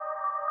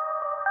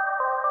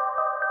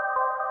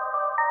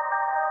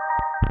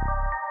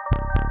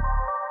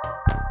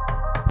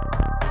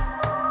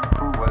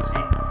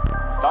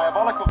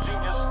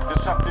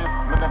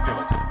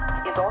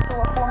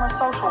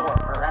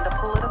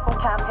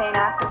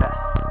main activist.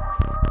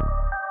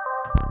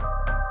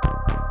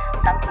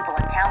 Some people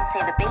in town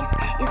say the base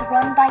is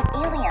run by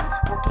aliens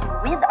working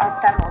with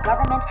our federal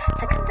government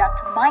to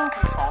conduct mind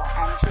control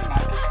and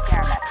genetic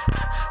experiments.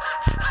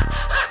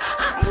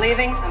 I'm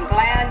leaving. I'm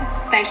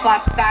glad. Thanks a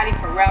lot, society,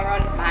 for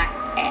railroading my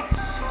ass.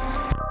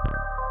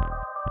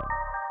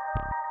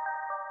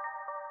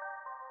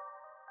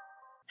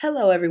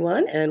 Hello,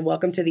 everyone, and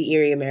welcome to the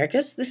Eerie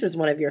Americas. This is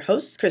one of your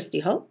hosts, Christy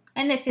Hull.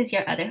 And this is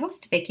your other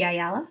host, Vicky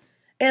Ayala.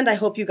 And I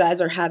hope you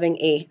guys are having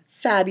a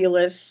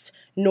fabulous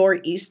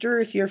nor'easter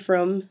if you're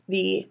from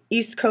the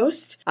East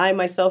Coast. I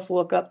myself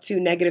woke up to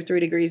 -3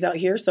 degrees out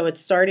here, so it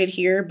started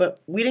here, but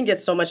we didn't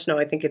get so much snow.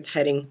 I think it's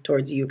heading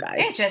towards you guys.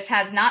 It just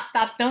has not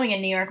stopped snowing in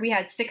New York. We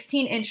had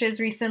 16 inches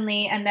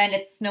recently, and then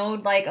it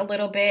snowed like a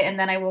little bit, and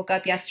then I woke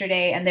up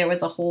yesterday, and there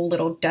was a whole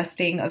little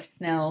dusting of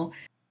snow.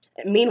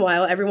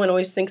 Meanwhile, everyone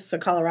always thinks of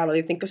Colorado.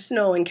 They think of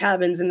snow and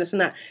cabins and this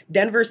and that.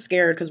 Denver's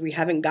scared because we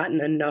haven't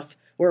gotten enough.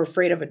 We're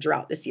afraid of a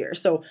drought this year.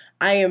 So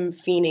I am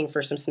fiending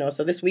for some snow.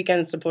 So this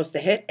weekend is supposed to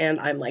hit and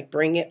I'm like,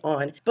 bring it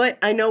on. But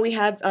I know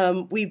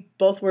we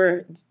both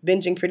were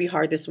binging pretty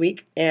hard this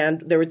week.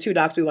 And there were two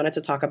docs we wanted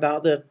to talk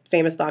about, the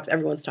famous docs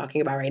everyone's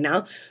talking about right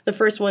now. The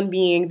first one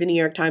being the New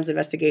York Times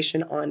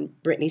investigation on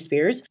Britney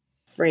Spears,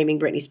 framing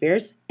Britney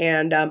Spears.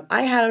 And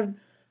I had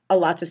a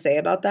lot to say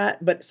about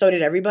that, but so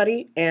did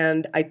everybody.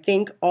 And I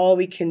think all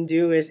we can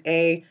do is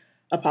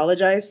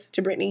apologize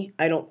to Britney.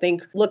 I don't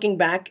think, looking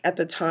back at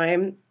the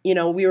time,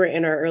 we were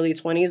in our early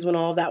 20s when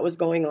all of that was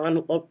going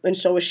on, and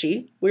so was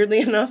she,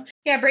 weirdly enough.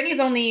 Yeah, Britney's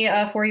only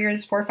 4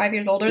 or 5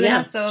 years older than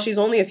us. So she's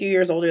only a few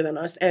years older than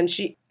us. And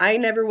I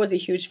never was a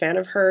huge fan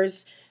of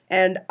hers.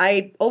 And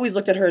I always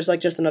looked at her as like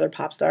just another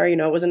pop star. It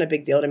wasn't a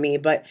big deal to me.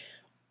 But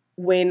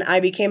when I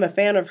became a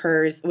fan of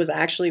hers was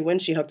actually when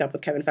she hooked up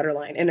with Kevin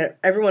Federline. And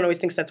everyone always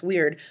thinks that's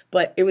weird,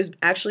 but it was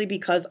actually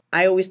because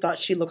I always thought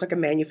she looked like a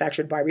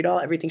manufactured Barbie doll.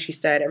 Everything she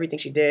said, everything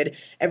she did,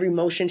 every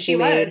motion she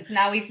made. Was.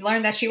 Now we've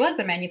learned that she was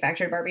a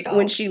manufactured Barbie doll.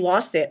 When she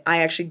lost it,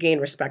 I actually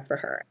gained respect for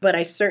her. But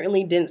I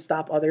certainly didn't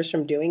stop others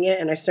from doing it,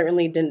 and I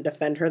certainly didn't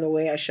defend her the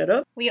way I should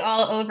have. We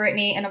all owe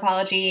Britney an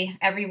apology.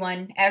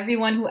 Everyone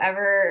who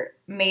ever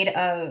made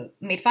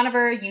fun of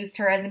her, used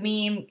her as a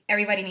meme,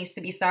 everybody needs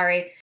to be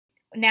sorry.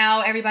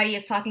 Now everybody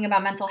is talking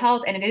about mental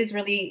health, and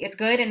it's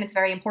good and it's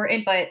very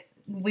important, but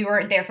we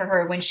weren't there for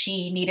her when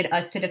she needed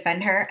us to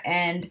defend her,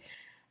 and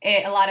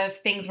a lot of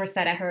things were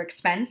said at her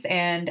expense,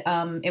 and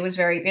it was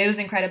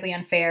incredibly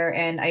unfair,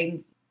 and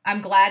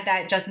I'm glad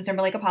that Justin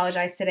Timberlake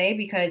apologized today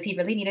because he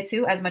really needed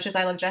to. As much as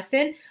I love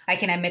Justin, I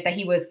can admit that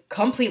he was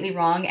completely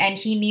wrong, and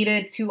he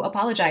needed to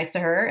apologize to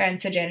her and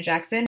to Janet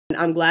Jackson.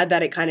 I'm glad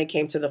that it kind of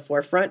came to the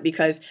forefront,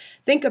 because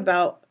think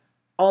about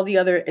all the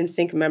other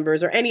NSYNC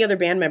members or any other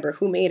band member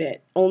who made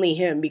it, only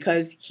him,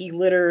 because he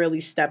literally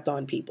stepped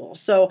on people.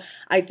 So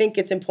I think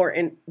it's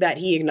important that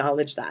he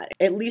acknowledged that,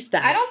 at least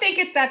that. I don't think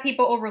it's that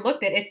people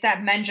overlooked it. It's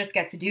that men just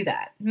get to do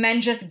that.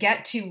 Men just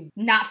get to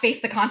not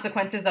face the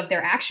consequences of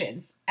their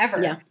actions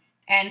ever. Yeah.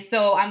 And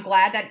so I'm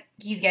glad that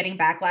he's getting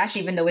backlash,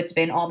 even though it's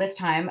been all this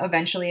time.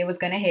 Eventually it was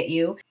going to hit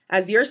you.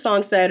 As your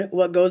song said,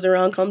 what goes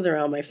around comes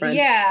around, my friend.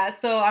 Yeah,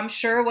 so I'm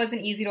sure it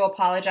wasn't easy to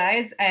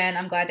apologize, and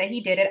I'm glad that he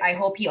did it. I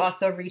hope he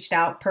also reached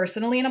out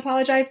personally and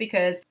apologized,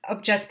 because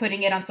just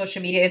putting it on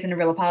social media isn't a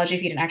real apology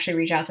if you didn't actually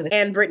reach out to the...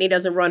 And Britney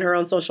doesn't run her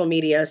own social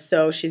media,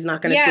 so she's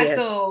not going to see it.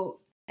 Yeah,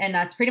 and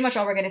that's pretty much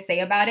all we're going to say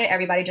about it.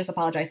 Everybody just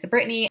apologized to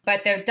Britney.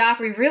 But the doc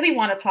we really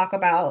want to talk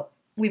about,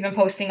 we've been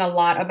posting a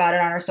lot about it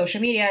on our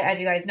social media. As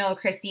you guys know,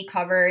 Christy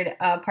covered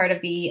part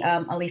of the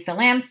Elisa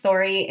Lam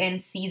story in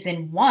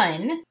season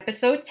 1,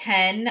 episode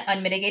 10,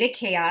 Unmitigated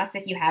Chaos.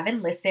 If you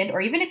haven't listened, or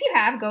even if you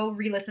have, go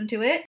re-listen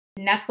to it.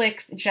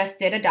 Netflix just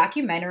did a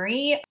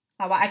documentary.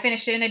 I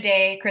finished it in a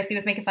day. Christy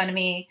was making fun of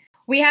me.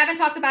 We haven't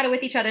talked about it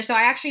with each other, so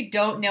I actually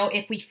don't know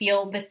if we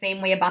feel the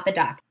same way about the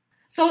doc.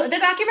 So the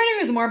documentary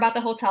was more about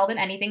the hotel than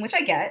anything, which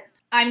I get.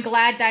 I'm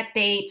glad that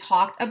they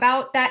talked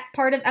about that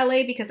part of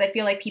LA, because I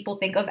feel like people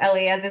think of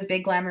LA as this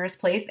big glamorous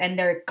place and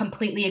they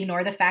completely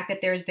ignore the fact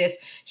that there's this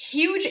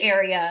huge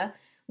area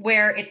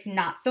where it's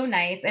not so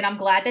nice. And I'm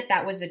glad that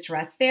that was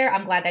addressed there.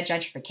 I'm glad that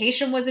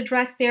gentrification was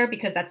addressed there,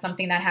 because that's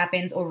something that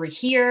happens over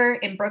here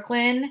in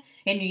Brooklyn,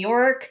 in New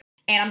York.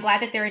 And I'm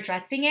glad that they're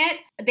addressing it.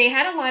 They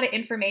had a lot of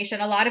information.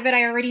 A lot of it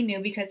I already knew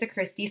because of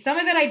Christy. Some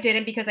of it I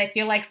didn't, because I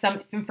feel like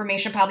some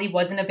information probably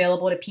wasn't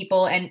available to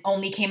people and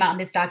only came out in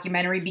this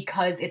documentary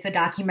because it's a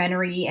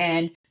documentary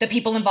and the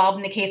people involved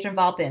in the case are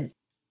involved in.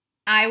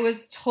 I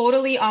was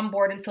totally on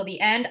board until the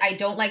end. I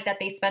don't like that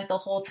they spent the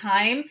whole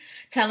time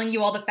telling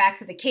you all the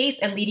facts of the case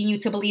and leading you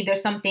to believe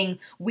there's something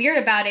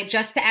weird about it,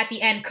 just to at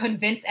the end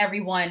convince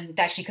everyone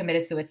that she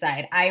committed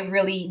suicide. I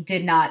really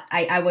did not.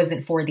 I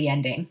wasn't for the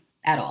ending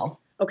at all.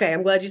 Okay,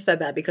 I'm glad you said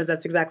that, because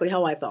that's exactly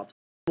how I felt.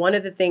 One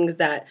of the things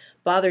that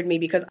bothered me,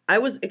 because I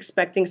was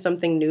expecting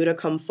something new to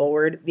come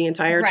forward the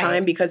entire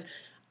time, because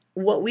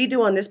what we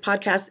do on this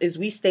podcast is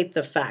we state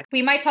the fact.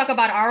 We might talk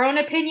about our own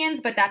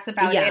opinions, but that's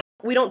about it.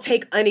 We don't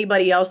take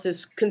anybody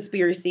else's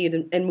conspiracy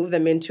and move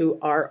them into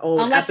our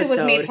own episode. Unless it was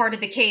made part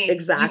of the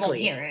case, you won't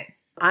hear it.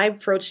 I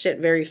approached it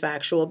very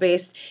factual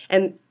based,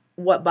 and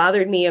what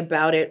bothered me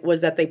about it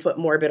was that they put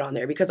morbid on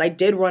there, because I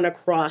did run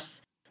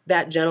across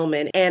that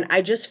gentleman and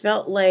I just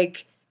felt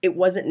like it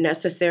wasn't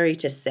necessary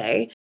to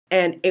say.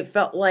 And it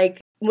felt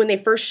like when they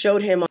first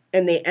showed him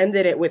and they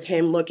ended it with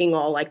him looking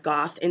all like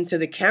goth into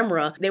the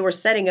camera, they were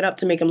setting it up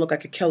to make him look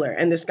like a killer.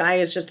 And this guy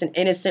is just an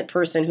innocent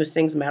person who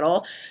sings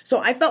metal.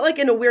 So I felt like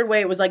in a weird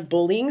way, it was like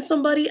bullying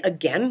somebody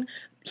again.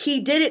 He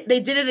did it. They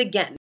did it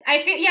again.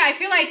 I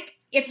feel like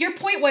if your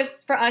point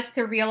was for us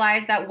to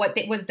realize that what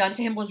was done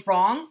to him was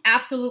wrong,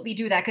 absolutely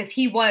do that, because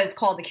he was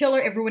called a killer.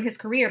 It ruined his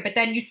career. But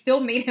then you still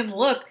made him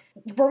look.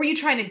 What were you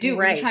trying to do?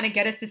 Right. Were you trying to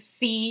get us to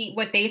see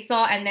what they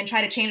saw and then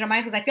try to change our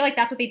minds? Because I feel like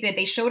that's what they did.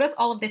 They showed us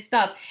all of this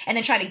stuff and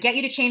then try to get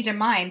you to change your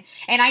mind.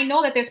 And I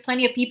know that there's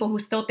plenty of people who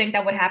still think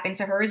that what happened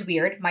to her is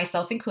weird,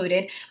 myself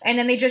included. And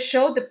then they just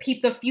showed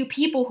the few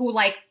people who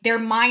like their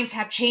minds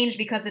have changed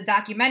because of the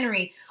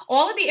documentary.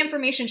 All of the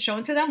information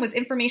shown to them was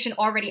information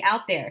already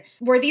out there.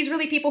 Were these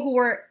really people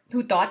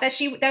who thought that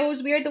that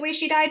was weird the way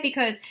she died?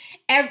 Because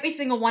every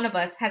single one of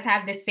us has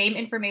had this same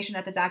information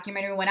that the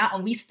documentary went out,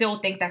 and we still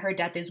think that her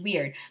death is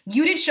weird.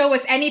 You didn't show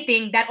us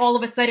anything that all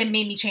of a sudden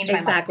made me change my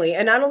mind. Exactly.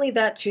 And not only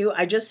that too,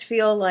 I just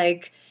feel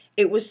like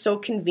it was so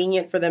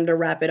convenient for them to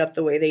wrap it up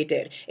the way they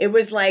did. It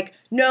was like,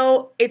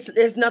 no,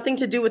 it's nothing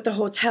to do with the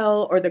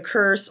hotel or the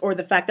curse or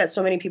the fact that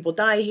so many people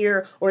die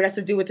here, or it has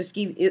to do with the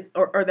skeevy,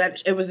 or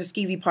that it was a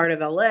skeevy part of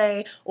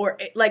LA, or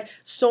like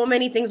so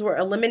many things were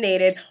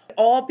eliminated,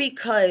 all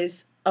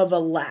because of a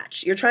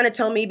latch. You're trying to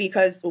tell me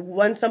because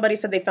when somebody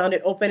said they found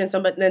it open and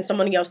then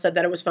somebody else said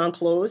that it was found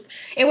closed.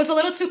 It was a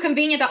little too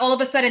convenient that all of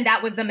a sudden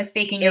that was the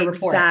mistake in your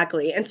report.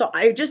 Exactly. And so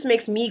it just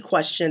makes me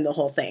question the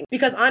whole thing.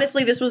 Because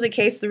honestly, this was a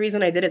case, the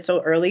reason I did it so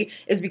early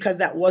is because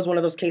that was one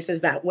of those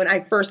cases that when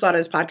I first thought of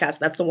this podcast,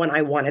 that's the one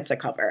I wanted to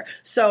cover.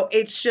 So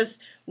it's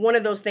just one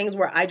of those things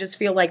where I just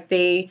feel like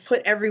they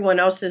put everyone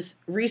else's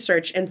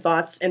research and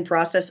thoughts and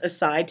process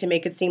aside to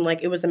make it seem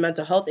like it was a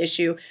mental health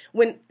issue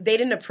when they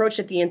didn't approach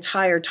it the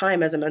entire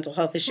time as a mental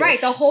health issue.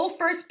 Right. The whole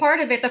first part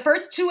of it, the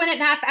first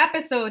 2.5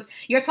 episodes,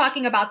 you're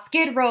talking about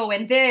Skid Row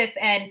and this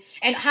and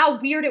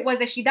how weird it was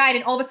that she died.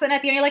 And all of a sudden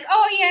at the end, you're like,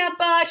 oh yeah,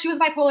 but she was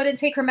bipolar, didn't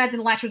take her meds, and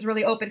the latch was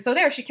really open. So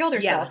there, she killed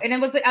herself. Yeah. And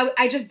it was,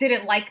 I just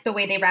didn't like the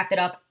way they wrapped it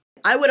up.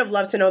 I would have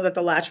loved to know that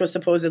the latch was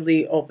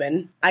supposedly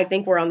open. I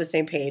think we're on the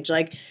same page.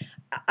 Like,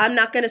 I'm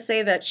not going to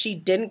say that she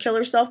didn't kill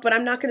herself, but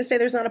I'm not going to say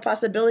there's not a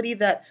possibility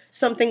that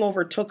something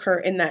overtook her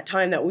in that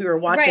time that we were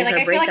watching her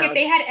breakdown. Right, like I feel like if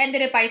they had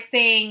ended it by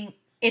saying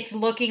it's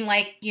looking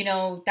like,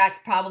 that's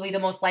probably the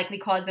most likely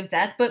cause of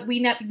death, but we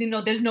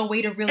know there's no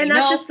way to really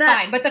know. Just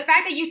that. Fine. But the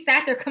fact that you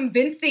sat there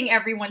convincing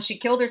everyone she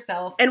killed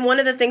herself. And one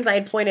of the things I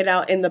had pointed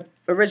out in the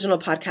original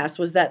podcast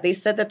was that they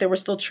said that there were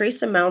still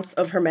trace amounts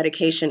of her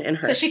medication in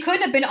her. So she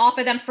couldn't have been off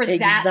of them for that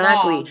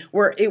long. Exactly,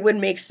 where it would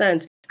make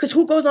sense. Because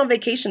who goes on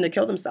vacation to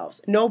kill themselves?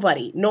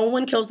 Nobody. No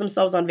one kills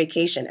themselves on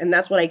vacation. And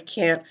that's what I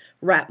can't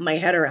wrap my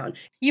head around.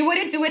 You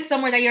wouldn't do it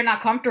somewhere that you're not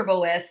comfortable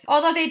with.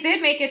 Although they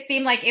did make it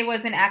seem like it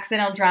was an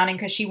accidental drowning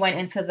because she went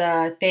into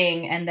the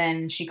thing and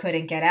then she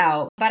couldn't get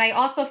out. But I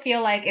also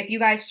feel like if you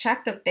guys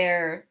checked up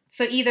there,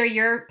 so either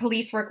your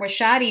police work was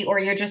shoddy or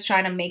you're just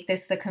trying to make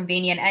this a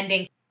convenient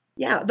ending.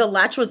 Yeah, the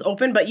latch was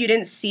open, but you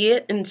didn't see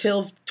it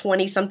until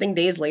 20-something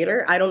days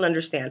later. I don't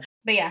understand.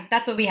 But yeah,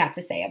 that's what we have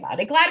to say about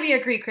it. Glad we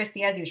agree,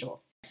 Christy, as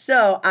usual.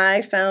 So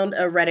I found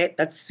a Reddit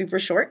that's super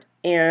short,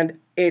 and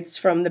it's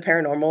from the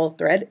paranormal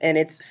thread, and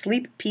it's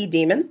Sleep P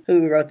Demon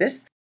who wrote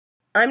this.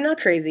 I'm not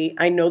crazy.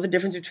 I know the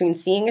difference between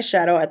seeing a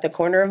shadow at the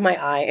corner of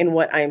my eye and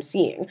what I am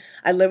seeing.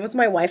 I live with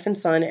my wife and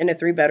son in a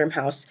 3-bedroom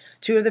house.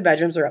 2 of the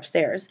bedrooms are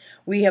upstairs.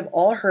 We have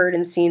all heard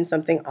and seen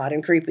something odd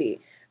and creepy.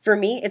 For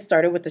me, it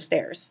started with the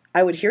stairs.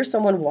 I would hear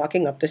someone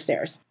walking up the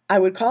stairs. I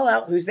would call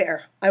out, who's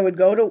there? I would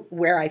go to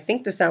where I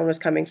think the sound was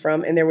coming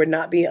from, and there would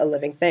not be a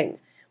living thing.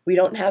 We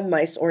don't have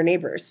mice or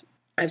neighbors.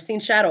 I've seen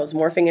shadows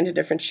morphing into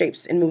different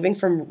shapes and moving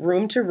from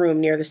room to room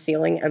near the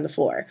ceiling and the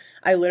floor.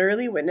 I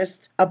literally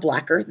witnessed a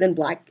blacker than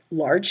black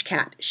large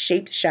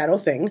cat-shaped shadow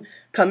thing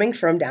coming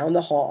from down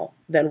the hall,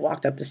 then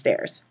walked up the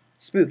stairs.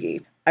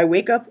 Spooky. I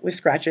wake up with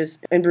scratches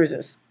and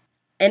bruises.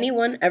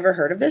 Anyone ever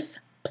heard of this?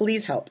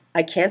 Please help.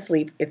 I can't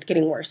sleep. It's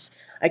getting worse.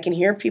 I can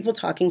hear people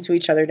talking to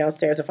each other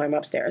downstairs if I'm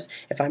upstairs.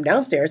 If I'm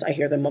downstairs, I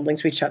hear them mumbling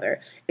to each other.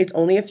 It's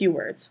only a few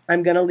words.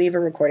 I'm gonna leave a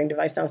recording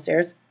device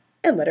downstairs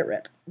and let it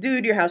rip.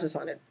 Dude, your house is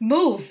haunted.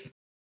 Move.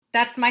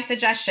 That's my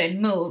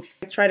suggestion. Move.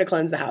 Try to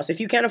cleanse the house.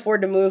 If you can't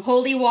afford to move.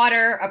 Holy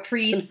water, a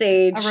priest, some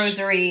sage, a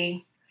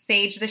rosary.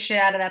 Sage the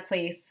shit out of that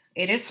place.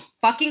 It is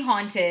fucking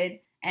haunted.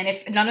 And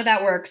if none of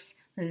that works,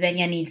 then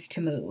you needs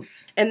to move.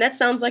 And that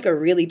sounds like a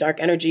really dark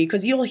energy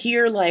because you'll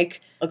hear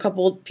like a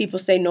couple people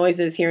say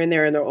noises here and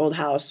there in their old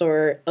house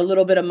or a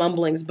little bit of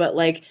mumblings, but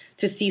like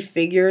to see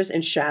figures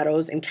and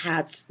shadows and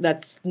cats,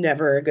 that's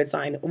never a good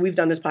sign. We've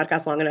done this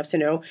podcast long enough to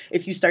know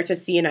if you start to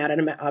see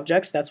inanimate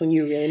objects, that's when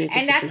you really need to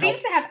And that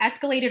seems to have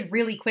escalated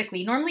really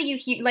quickly. Normally you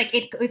hear, like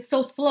it's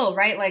so slow,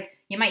 right? Like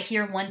you might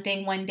hear one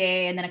thing one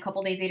day and then a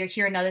couple days later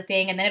hear another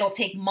thing, and then it'll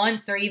take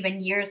months or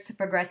even years to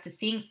progress to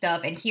seeing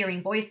stuff and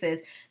hearing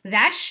voices.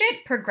 That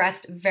shit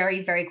progressed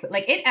very, very quick.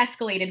 Like, it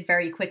escalated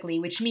very quickly,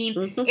 which means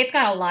it's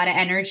got a lot of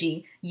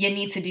energy. You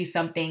need to do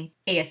something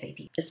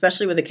ASAP.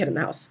 Especially with a kid in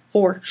the house,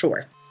 for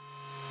sure.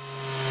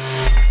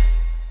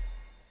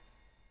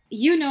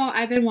 You know,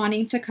 I've been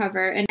wanting to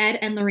cover an Ed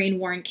and Lorraine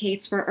Warren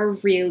case for a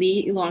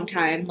really long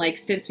time, like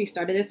since we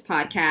started this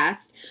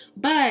podcast,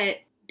 but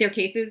their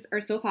cases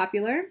are so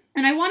popular,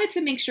 and I wanted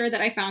to make sure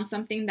that I found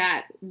something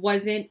that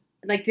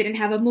didn't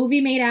have a movie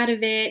made out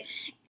of it.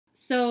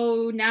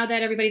 So now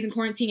that everybody's in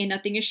quarantine and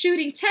nothing is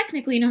shooting,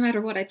 technically, no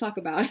matter what I talk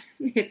about,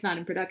 it's not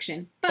in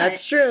production. But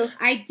that's true.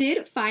 I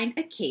did find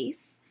a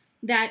case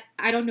that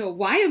I don't know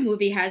why a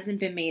movie hasn't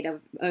been made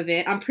of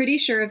it. I'm pretty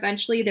sure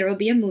eventually there will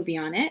be a movie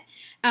on it.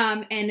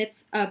 And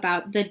it's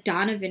about the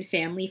Donovan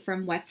family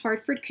from West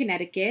Hartford,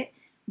 Connecticut.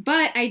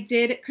 But I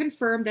did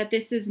confirm that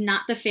this is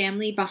not the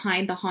family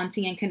behind the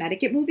Haunting in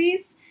Connecticut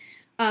movies.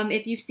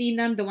 If you've seen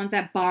them, the ones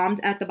that bombed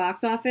at the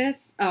box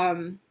office,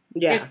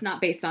 it's not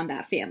based on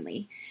that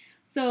family.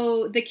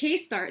 So the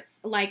case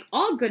starts, like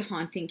all good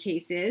haunting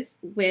cases,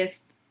 with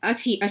a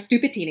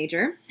stupid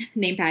teenager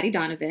named Patty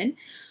Donovan,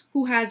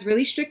 who has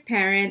really strict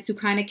parents who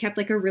kind of kept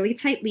like a really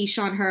tight leash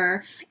on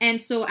her.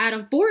 And so out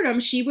of boredom,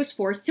 she was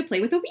forced to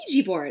play with a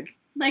Ouija board,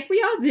 like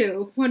we all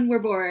do when we're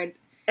bored.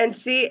 And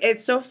see,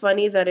 it's so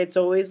funny that it's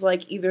always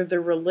like either the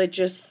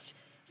religious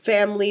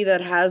family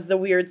that has the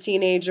weird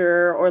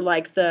teenager or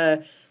like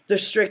the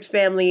strict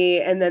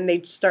family, and then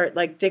they start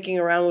like dicking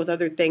around with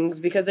other things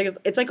because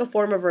it's like a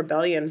form of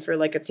rebellion for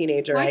like a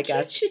teenager, I guess.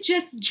 Why can't you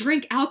just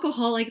drink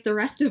alcohol like the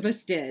rest of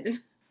us did?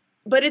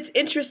 But it's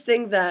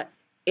interesting that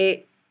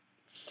it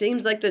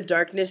seems like the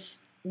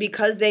darkness,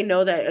 because they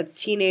know that a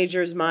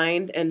teenager's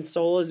mind and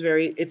soul is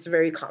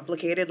very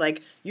complicated.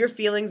 Like, your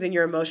feelings and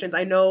your emotions.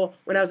 I know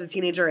when I was a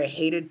teenager, I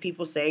hated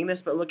people saying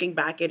this, but looking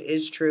back, it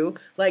is true.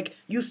 Like,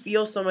 you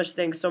feel so much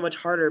things so much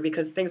harder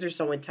because things are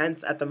so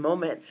intense at the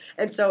moment.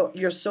 And so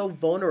you're so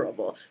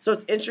vulnerable. So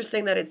it's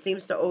interesting that it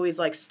seems to always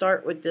like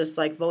start with this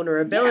like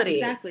vulnerability. Yeah,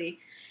 exactly.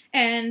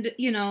 And,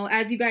 you know,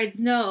 as you guys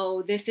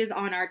know, this is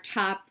on our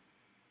top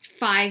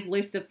 5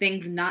 list of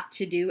things not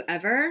to do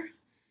ever.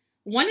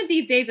 One of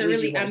these days,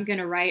 I'm going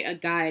to write a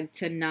guide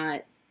to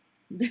not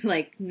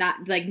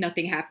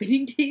nothing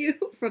happening to you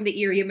from the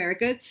Eerie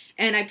Americas.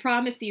 And I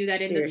promise you that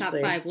in the top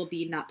 5 will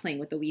be not playing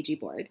with the Ouija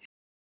board.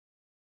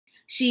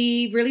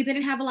 She really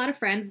didn't have a lot of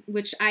friends,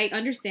 which I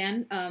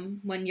understand.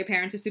 When your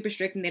parents are super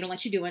strict and they don't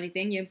let you do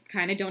anything, you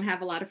kind of don't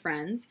have a lot of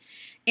friends.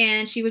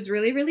 And she was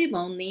really, really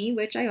lonely,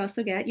 which I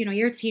also get. You know,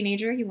 you're a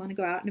teenager. You want to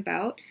go out and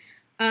about.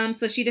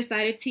 So she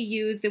decided to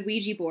use the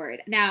Ouija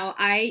board. Now,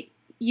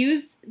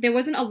 there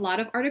wasn't a lot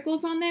of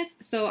articles on this,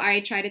 so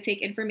I tried to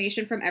take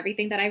information from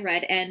everything that I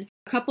read, and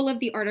a couple of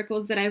the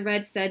articles that I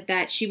read said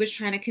that she was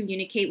trying to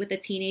communicate with a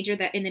teenager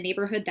that in the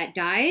neighborhood that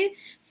died.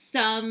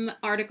 Some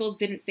articles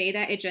didn't say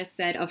that, it just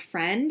said a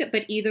friend,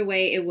 but either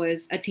way, it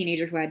was a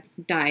teenager who had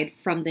died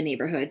from the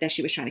neighborhood that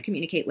she was trying to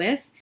communicate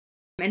with.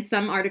 And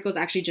some articles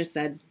actually just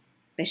said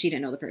that she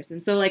didn't know the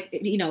person. So, like,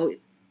 you know,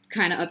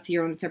 kind of up to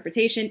your own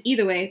interpretation.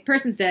 Either way,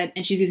 person's dead,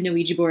 and she's using a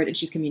Ouija board, and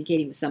she's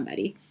communicating with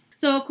somebody.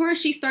 So, of course,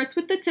 she starts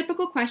with the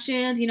typical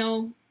questions, you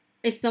know,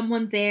 is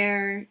someone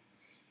there?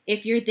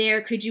 If you're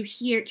there, can you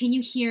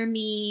hear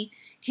me?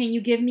 Can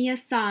you give me a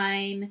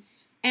sign?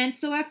 And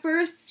so at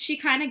first, she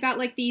kind of got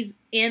like these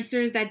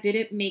answers that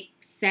didn't make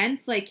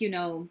sense, like, you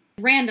know,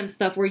 random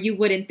stuff where you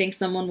wouldn't think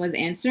someone was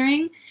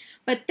answering.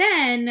 But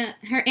then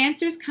her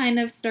answers kind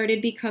of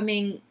started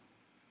becoming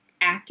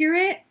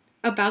accurate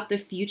about the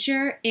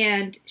future,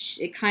 and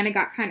it kind of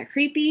got kind of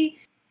creepy.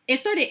 It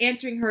started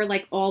answering her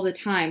like all the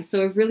time.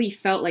 So it really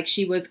felt like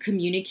she was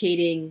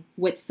communicating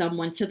with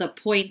someone to the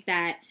point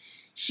that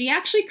she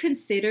actually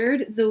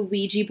considered the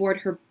Ouija board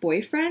her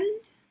boyfriend.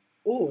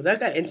 Ooh,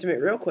 that got intimate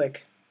real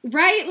quick.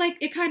 Right? Like,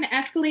 it kind of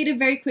escalated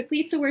very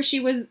quickly to where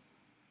she was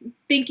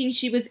thinking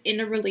she was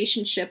in a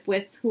relationship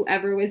with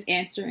whoever was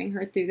answering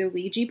her through the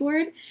Ouija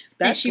board.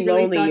 That's and she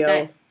really lonely, thought yo.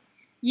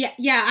 that.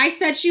 Yeah, I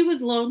said she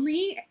was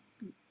lonely.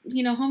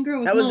 You know, homegirl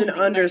was That was lonely. an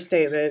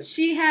understatement.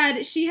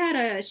 Like, she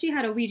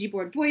had a Ouija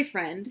board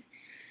boyfriend,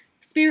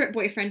 spirit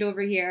boyfriend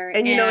over here.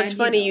 And you know, it's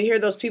funny, you hear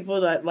those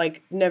people that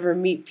like never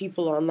meet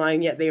people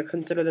online, yet they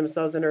consider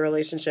themselves in a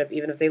relationship,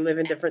 even if they live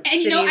in different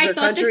cities or countries. I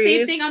thought the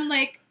same thing. I'm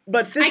like,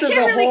 but this is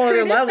a whole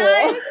other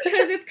level.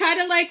 Because it's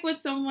kind of like when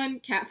someone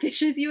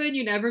catfishes you and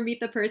you never meet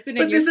the person.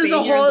 But and this you're is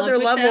a whole other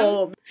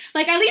level. Them.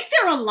 Like, at least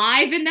they're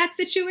alive in that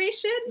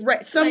situation.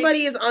 Right.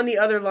 Somebody is on the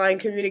other line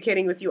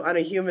communicating with you on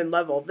a human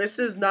level. This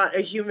is not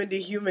a human to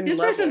human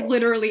level. This person's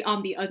literally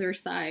on the other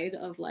side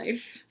of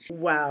life.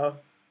 Wow.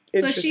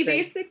 So she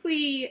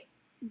basically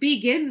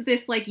begins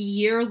this like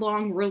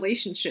year-long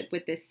relationship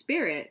with this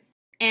spirit.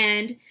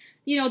 And,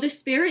 you know, the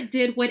spirit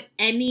did what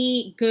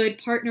any good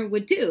partner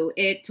would do.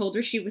 It told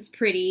her she was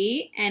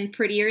pretty and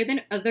prettier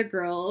than other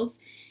girls.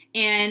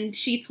 And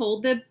she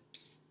told the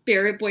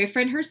spirit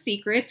boyfriend her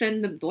secrets,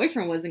 and the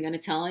boyfriend wasn't going to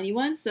tell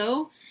anyone.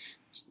 So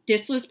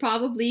this was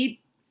probably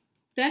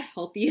the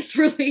healthiest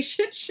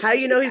relationship. How do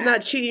you know he's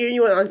not cheating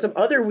you on some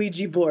other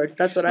Ouija board?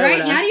 That's what I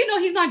would ask. How do you know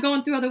he's not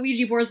going through other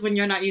Ouija boards when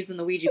you're not using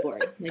the Ouija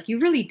board? Like, you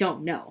really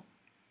don't know.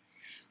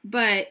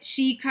 But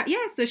she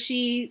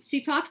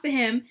talks to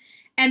him,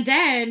 and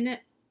then,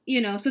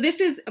 so this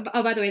is,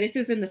 oh, by the way, this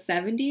is in the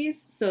 70s.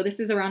 So this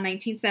is around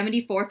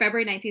 1974,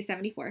 February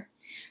 1974.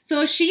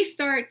 So she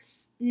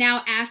starts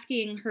now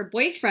asking her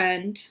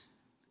boyfriend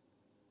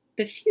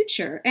the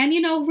future. And,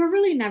 we're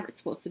really never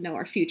supposed to know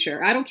our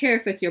future. I don't care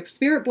if it's your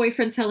spirit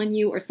boyfriend telling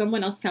you or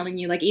someone else telling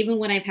you. Like, even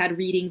when I've had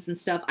readings and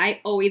stuff, I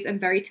always am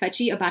very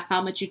touchy about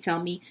how much you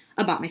tell me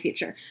about my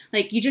future.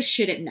 Like, you just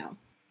shouldn't know.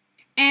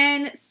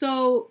 And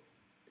so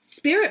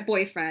spirit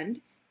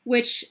boyfriend,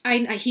 which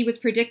he was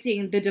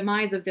predicting the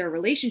demise of their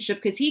relationship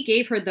because he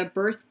gave her the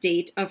birth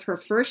date of her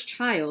first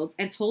child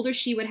and told her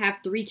she would have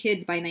 3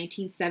 kids by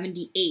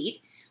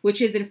 1978,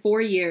 which is in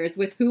 4 years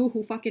with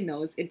who fucking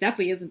knows. It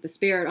definitely isn't the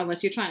spirit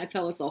unless you're trying to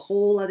tell us a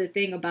whole other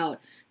thing about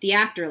the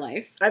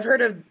afterlife. I've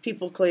heard of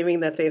people claiming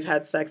that they've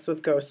had sex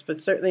with ghosts,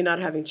 but certainly not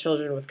having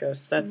children with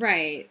ghosts. That's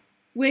right.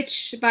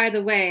 Which, by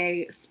the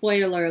way,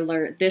 spoiler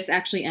alert, this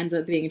actually ends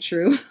up being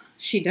true.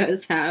 She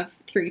does have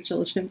 3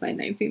 children by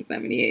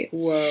 1978.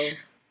 Whoa.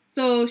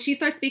 So she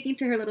starts speaking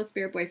to her little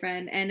spirit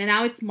boyfriend, and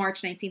now it's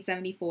March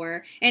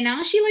 1974, and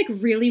now she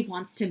really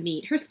wants to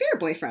meet her spirit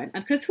boyfriend,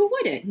 because who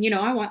wouldn't?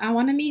 I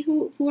want to meet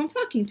who I'm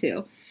talking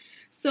to.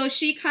 So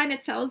she kind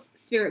of tells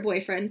spirit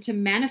boyfriend to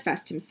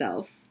manifest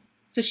himself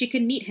so she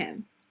can meet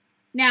him.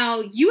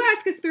 Now, you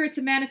ask a spirit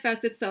to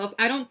manifest itself.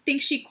 I don't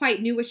think she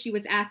quite knew what she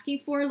was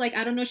asking for. Like,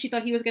 I don't know, she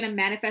thought he was going to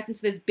manifest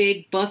into this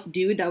big buff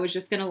dude that was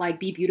just going to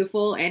be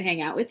beautiful and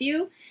hang out with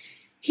you.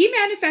 He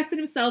manifested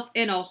himself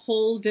in a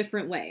whole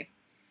different way.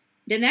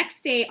 The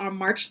next day, on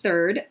March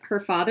 3rd, her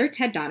father,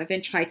 Ted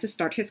Donovan, tried to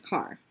start his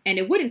car, and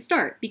it wouldn't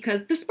start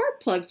because the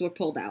spark plugs were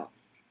pulled out,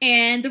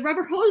 and the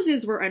rubber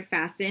hoses were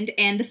unfastened,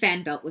 and the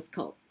fan belt was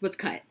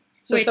cut.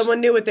 So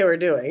someone knew what they were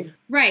doing.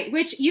 Right,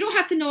 which you don't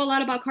have to know a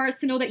lot about cars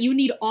to know that you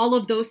need all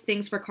of those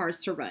things for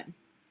cars to run.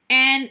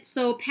 And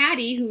so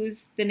Patty,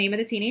 who's the name of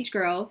the teenage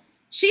girl,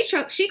 she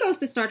goes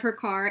to start her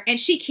car, and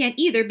she can't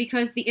either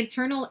because the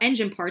internal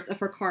engine parts of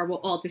her car were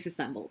all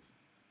disassembled.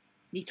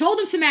 You told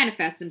him to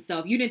manifest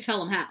himself. You didn't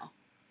tell him how.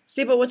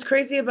 See, but what's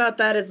crazy about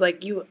that is,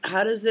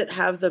 how does it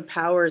have the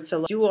power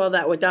to do all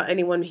that without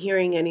anyone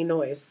hearing any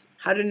noise?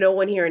 How did no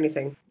one hear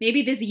anything?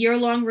 Maybe this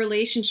year-long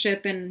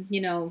relationship and,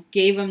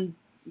 gave him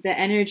the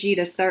energy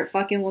to start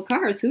fucking with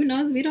cars. Who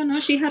knows? We don't know.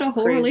 She had a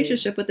whole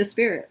relationship with the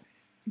spirit.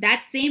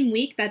 That same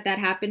week that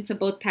happened to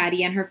both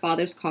Patty and her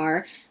father's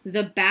car,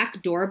 the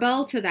back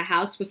doorbell to the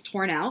house was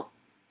torn out.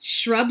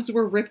 Shrubs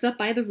were ripped up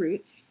by the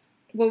roots.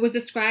 What was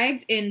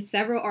described in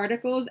several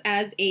articles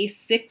as a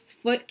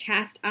 6-foot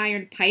cast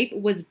iron pipe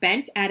was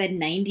bent at a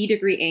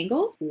 90-degree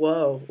angle.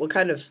 Whoa. What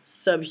kind of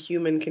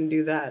subhuman can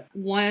do that?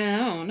 Well,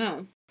 I don't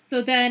know.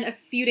 So then a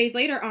few days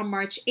later, on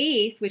March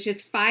 8th, which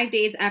is 5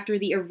 days after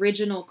the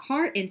original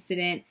car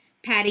incident,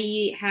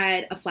 Patty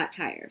had a flat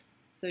tire.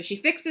 So she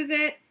fixes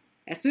it.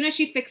 As soon as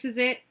she fixes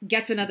it,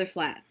 gets another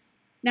flat.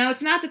 Now,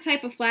 it's not the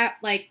type of flat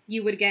like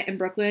you would get in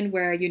Brooklyn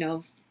where,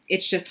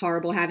 it's just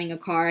horrible having a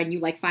car and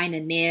you find a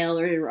nail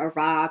or a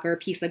rock or a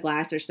piece of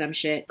glass or some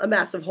shit. A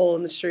massive hole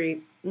in the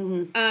street.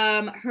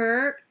 Mm-hmm.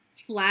 Her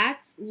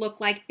flats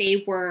look like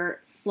they were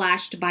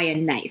slashed by a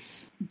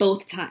knife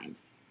both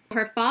times.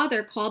 Her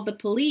father called the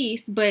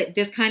police, but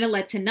this kind of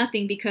led to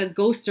nothing because,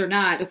 ghosts or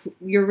not,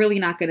 you're really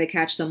not going to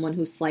catch someone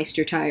who sliced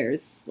your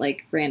tires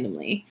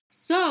randomly.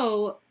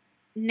 So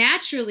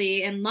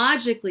naturally and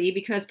logically,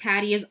 because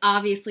Patty is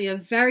obviously a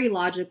very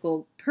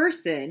logical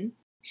person,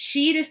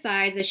 she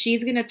decides that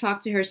she's going to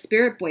talk to her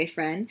spirit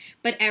boyfriend,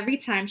 but every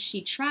time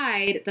she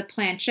tried, the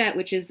planchette,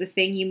 which is the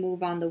thing you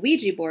move on the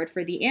Ouija board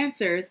for the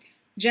answers,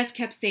 just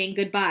kept saying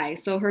goodbye.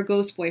 So her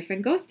ghost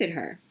boyfriend ghosted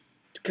her.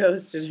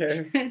 Ghosted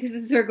her. This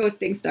is where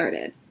ghosting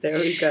started. There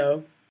we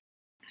go.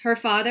 Her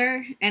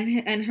father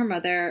and her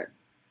mother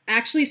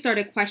actually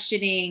started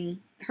questioning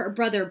her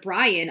brother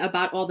Brian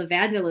about all the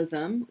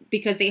vandalism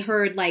because they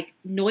heard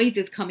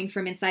noises coming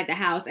from inside the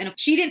house. And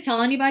she didn't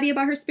tell anybody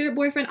about her spirit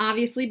boyfriend,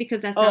 obviously,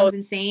 because that sounds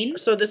insane.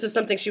 So this is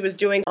something she was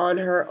doing on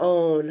her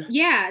own.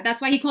 Yeah,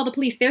 that's why he called the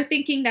police. They're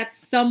thinking that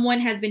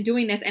someone has been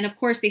doing this. And of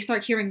course, they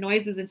start hearing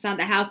noises inside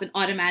the house and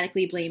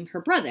automatically blame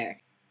her brother.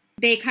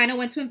 They kind of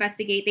went to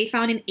investigate. They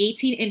found an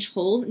 18-inch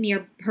hole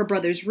near her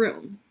brother's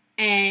room.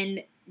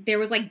 And there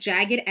was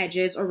jagged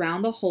edges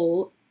around the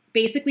hole,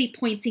 basically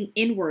pointing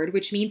inward,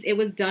 which means it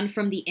was done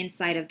from the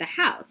inside of the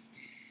house.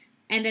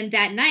 And then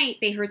that night,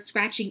 they heard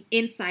scratching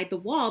inside the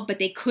wall, but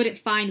they couldn't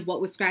find what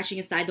was scratching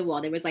inside the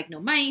wall. There was no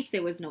mice,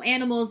 there was no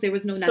animals, there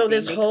was no nothing. So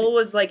this hole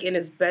was in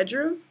his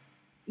bedroom?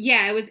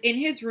 Yeah, it was in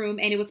his room,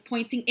 and it was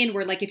pointing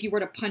inward, if you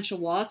were to punch a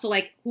wall. So,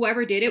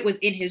 whoever did it was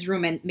in his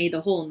room and made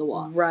the hole in the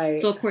wall. Right.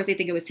 So, of course, they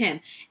think it was him.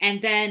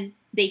 And then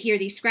they hear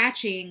these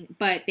scratching,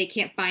 but they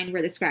can't find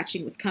where the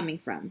scratching was coming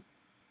from.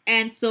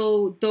 And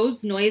so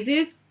those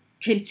noises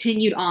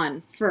continued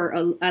on for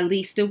at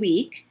least a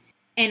week.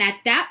 And at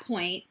that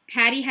point,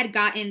 Patty had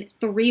gotten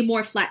 3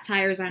 more flat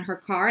tires on her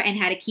car and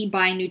had to keep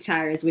buying new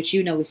tires, which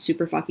you know is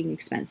super fucking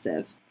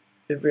expensive.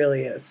 It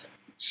really is.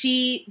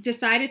 She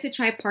decided to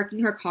try parking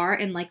her car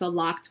in like a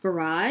locked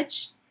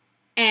garage,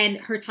 and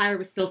her tire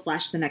was still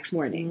slashed the next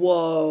morning.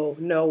 Whoa,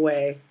 no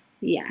way.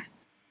 Yeah.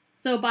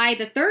 So by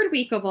the 3rd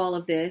week of all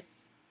of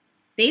this,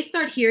 they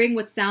start hearing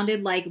what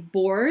sounded like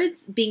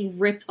boards being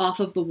ripped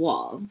off of the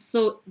wall.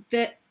 So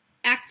the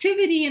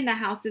activity in the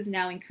house is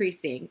now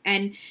increasing,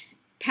 and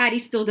Patty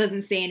still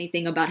doesn't say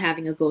anything about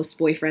having a ghost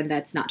boyfriend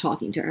that's not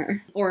talking to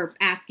her, or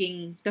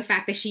asking the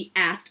fact that she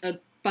asked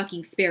a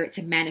fucking spirit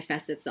to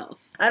manifest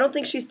itself. I don't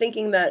think she's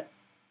thinking that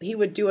he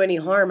would do any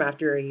harm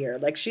after a year.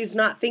 Like, she's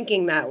not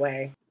thinking that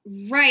way.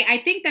 Right. I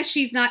think that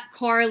she's not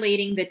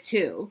correlating the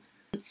two.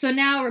 So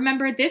now,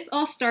 remember, this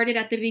all started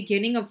at the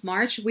beginning of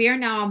March. We are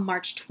now on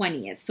March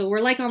 20th. So we're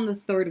like on the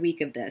 3rd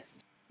week of this.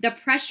 The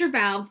pressure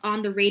valves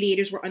on the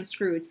radiators were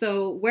unscrewed.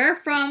 So we're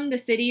from the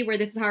city where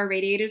this is how our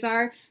radiators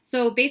are.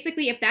 So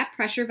basically, if that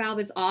pressure valve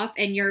is off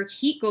and your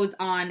heat goes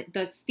on,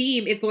 the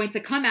steam is going to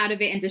come out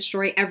of it and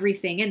destroy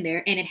everything in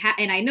there. And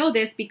and I know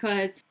this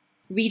because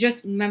we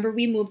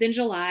moved in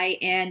July,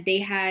 and they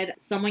had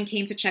someone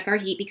came to check our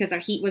heat because our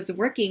heat was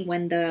working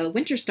when the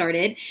winter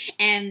started,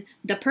 and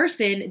the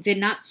person did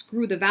not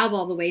screw the valve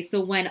all the way.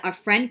 So when a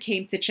friend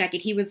came to check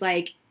it, he was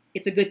like,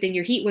 it's a good thing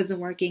your heat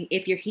wasn't working.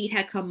 If your heat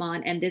had come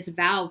on and this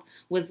valve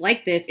was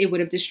like this, it would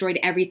have destroyed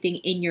everything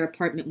in your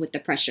apartment with the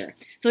pressure.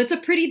 So it's a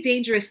pretty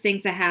dangerous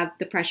thing to have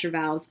the pressure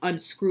valves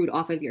unscrewed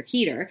off of your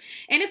heater.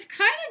 And it's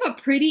kind of a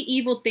pretty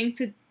evil thing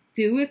to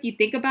do if you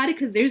think about it,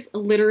 because there's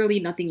literally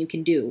nothing you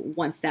can do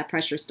once that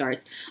pressure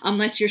starts,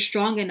 unless you're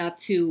strong enough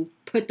to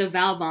put the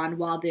valve on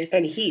while this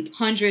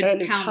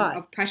 100-pound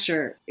of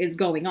pressure is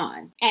going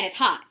on. And it's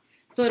hot.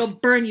 So it'll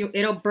burn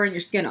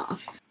your skin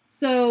off.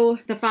 So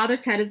the father,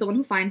 Ted, is the one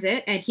who finds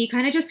it, and he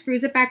kind of just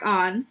screws it back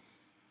on,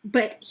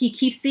 but he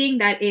keeps seeing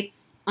that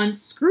it's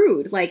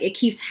unscrewed. Like, it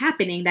keeps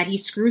happening that he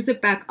screws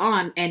it back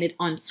on and it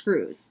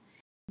unscrews.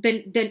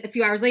 Then a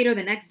few hours later,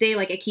 the next day,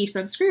 like, it keeps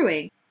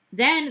unscrewing.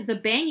 Then the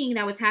banging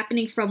that was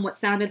happening from what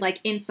sounded like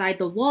inside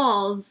the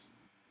walls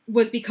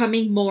was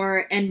becoming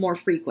more and more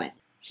frequent.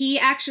 He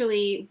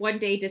actually one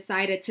day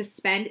decided to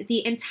spend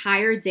the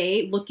entire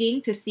day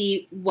looking to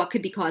see what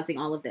could be causing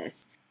all of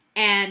this.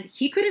 And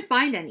he couldn't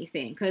find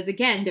anything because,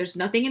 again, there's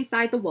nothing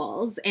inside the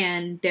walls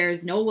and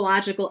there's no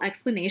logical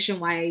explanation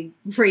why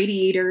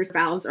radiators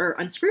valves are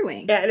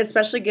unscrewing. Yeah, and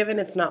especially given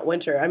it's not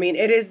winter. I mean,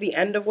 it is the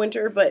end of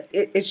winter, but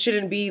it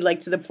shouldn't be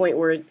like to the point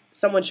where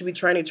someone should be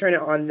trying to turn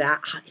it on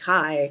that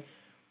high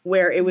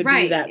where it would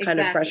be that kind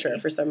of pressure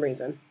for some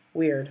reason.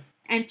 Weird.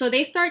 And so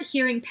they start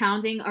hearing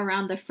pounding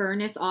around the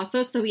furnace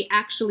also. So he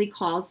actually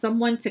calls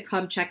someone to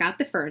come check out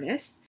the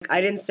furnace.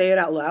 I didn't say it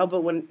out loud,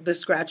 but when the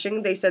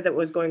scratching, they said that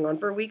was going on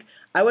for a week,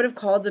 I would have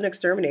called an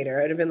exterminator.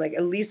 I'd have been like,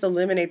 at least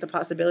eliminate the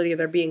possibility of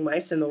there being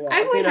mice in the walls.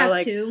 I would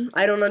have too.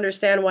 I don't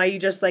understand why you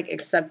just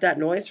accept that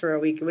noise for a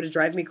week. It would have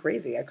driven me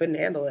crazy. I couldn't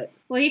handle it.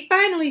 Well, he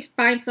finally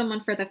finds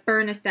someone for the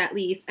furnace at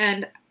least.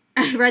 And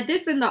I read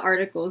this in the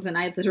articles, and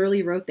I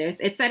literally wrote this.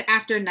 It said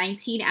after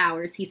 19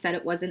 hours, he said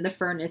it was in the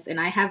furnace,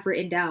 and I have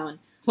written down,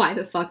 why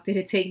the fuck did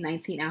it take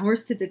 19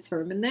 hours to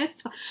determine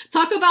this?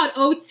 Talk about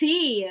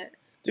OT!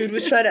 Dude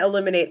was trying to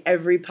eliminate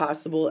every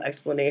possible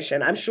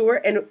explanation. I'm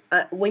sure, and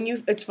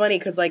it's funny,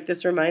 because,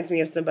 this reminds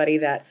me of somebody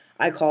that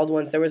I called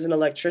once. There was an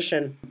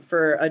electrician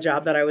for a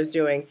job that I was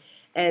doing,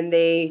 and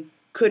they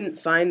couldn't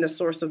find the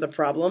source of the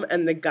problem,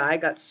 and the guy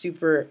got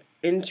super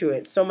into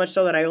it, so much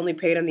so that I only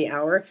paid him the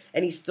hour,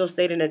 and he still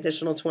stayed an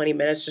additional 20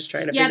 minutes just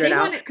trying to figure it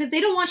out. Because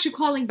they don't want you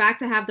calling back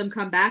to have them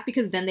come back,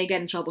 because then they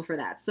get in trouble for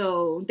that.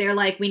 So they're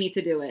like, we need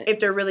to do it. If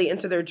they're really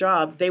into their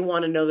job, they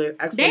want to know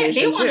the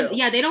explanation too.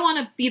 They don't want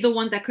to be the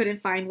ones that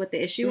couldn't find what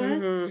the issue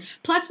was.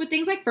 Plus, with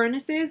things like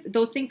furnaces,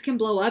 those things can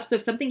blow up. So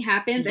if something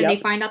happens and they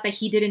find out that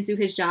he didn't do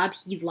his job,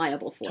 he's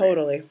liable for it.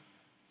 Totally.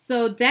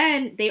 So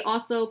then they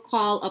also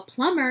call a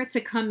plumber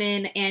to come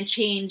in and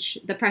change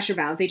the pressure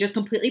valves. They just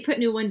completely put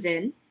new ones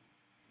in.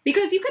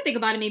 Because you could think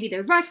about it, maybe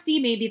they're rusty,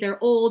 maybe they're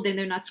old, and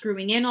they're not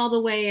screwing in all the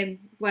way, and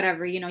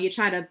whatever, you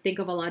try to think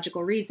of a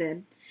logical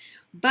reason.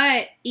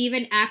 But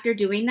even after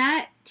doing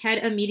that, Ted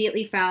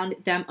immediately found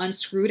them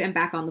unscrewed and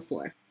back on the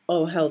floor.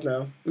 Oh, hell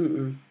no.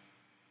 Mm-mm.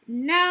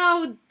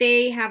 Now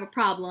they have a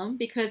problem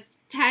because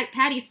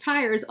Patty's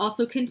tires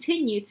also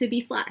continue to be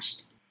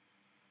slashed.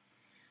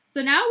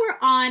 So now we're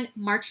on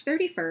March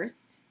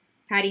 31st.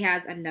 Patty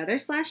has another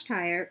slashed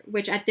tire,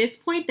 which at this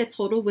point, the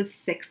total was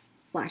 6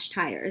 slashed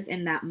tires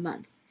in that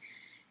month.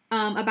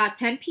 About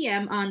 10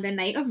 p.m. on the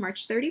night of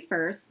March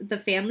 31st, the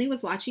family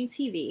was watching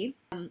TV.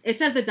 It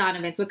says the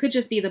Donovans, so it could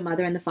just be the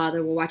mother and the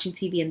father were watching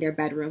TV in their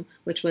bedroom,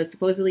 which was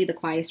supposedly the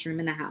quietest room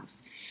in the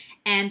house.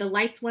 And the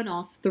lights went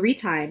off 3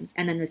 times,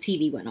 and then the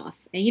TV went off.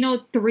 And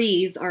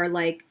threes are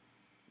like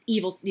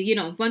evil.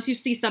 Once you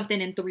see something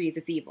in threes,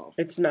 it's evil.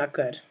 It's not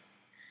good.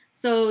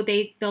 So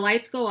the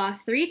lights go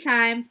off 3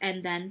 times,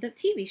 and then the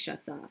TV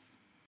shuts off.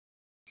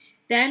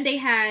 Then they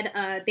had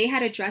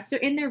a dresser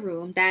in their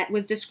room that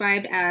was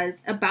described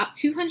as about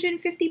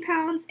 250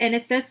 pounds, and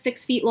it says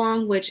 6 feet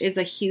long, which is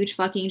a huge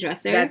fucking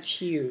dresser. That's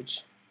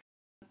huge.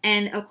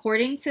 And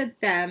according to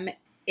them,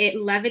 it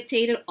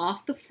levitated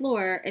off the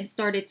floor and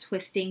started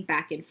twisting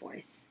back and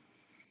forth.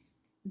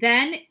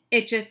 Then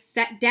it just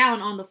sat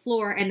down on the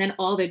floor, and then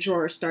all the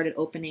drawers started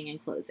opening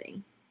and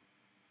closing.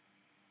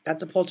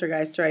 That's a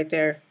poltergeist right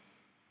there.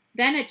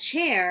 Then a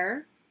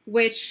chair,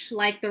 which,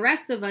 like the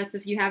rest of us,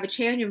 if you have a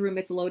chair in your room,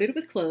 it's loaded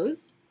with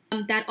clothes,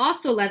 that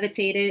also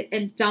levitated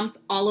and dumped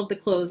all of the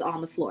clothes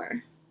on the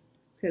floor.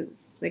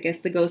 Because I guess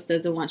the ghost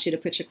doesn't want you to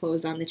put your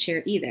clothes on the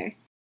chair either.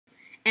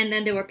 And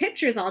then there were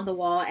pictures on the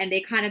wall, and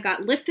they kind of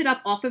got lifted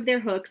up off of their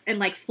hooks and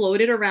like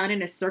floated around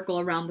in a circle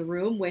around the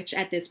room, which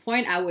at this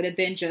point I would have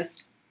been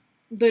just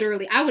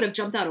literally, I would have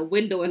jumped out a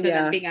window if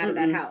I'm being out of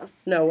that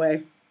house. No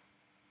way.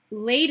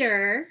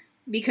 Later,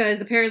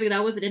 because apparently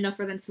that wasn't enough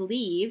for them to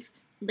leave,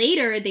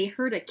 later they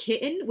heard a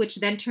kitten, which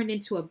then turned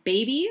into a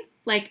baby.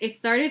 Like, it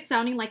started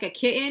sounding like a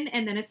kitten,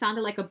 and then it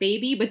sounded like a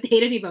baby, but they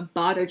didn't even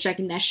bother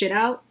checking that shit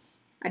out.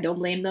 I don't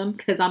blame them,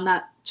 because I'm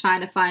not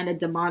trying to find a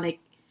demonic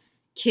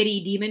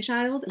kitty demon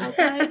child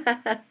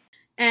outside.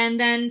 And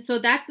then, so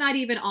that's not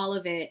even all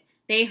of it.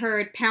 They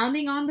heard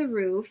pounding on the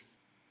roof,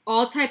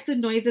 all types of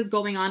noises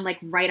going on, like,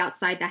 right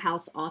outside the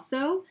house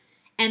also.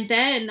 And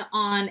then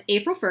on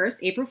April 1st,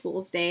 April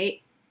Fool's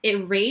Day,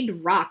 it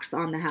rained rocks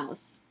on the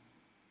house.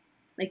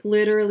 Like,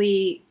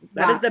 literally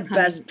That is the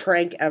best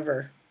prank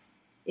ever.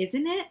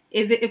 Isn't it?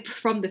 Is it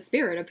from the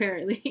spirit,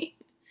 apparently?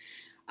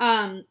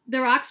 The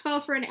rocks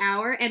fell for an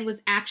hour and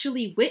was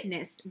actually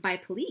witnessed by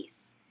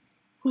police,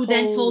 who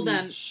then told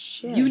them,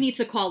 shit. You need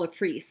to call a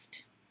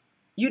priest.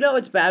 You know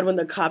it's bad when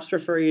the cops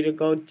refer you to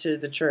go to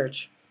the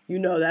church. You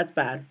know that's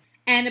bad.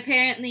 And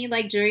apparently,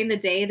 like, during the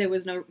day, there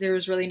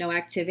was really no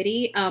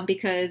activity,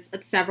 because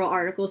several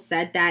articles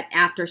said that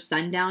after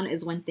sundown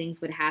is when things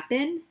would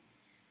happen.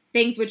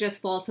 Things would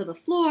just fall to the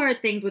floor.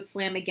 Things would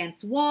slam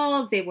against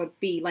walls. They would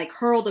be, like,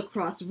 hurled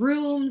across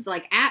rooms,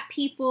 like, at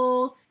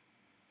people.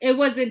 It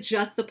wasn't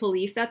just the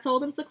police that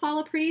told him to call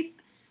a priest.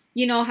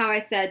 You know how I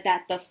said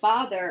that the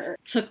father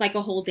took, like,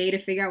 a whole day to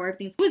figure out where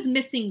everything was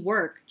missing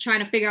work, trying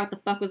to figure out what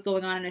the fuck was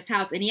going on in his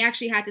house. And he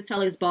actually had to tell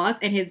his boss,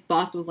 and his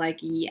boss was like,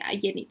 yeah,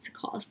 you need to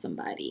call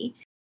somebody.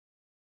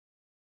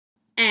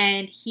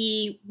 And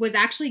he was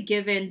actually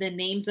given the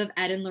names of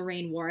Ed and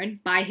Lorraine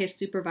Warren by his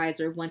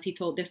supervisor once he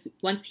told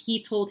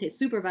his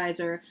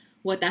supervisor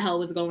what the hell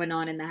was going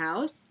on in the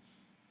house.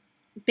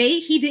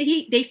 They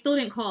still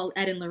didn't call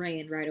Ed and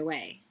Lorraine right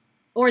away,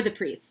 or the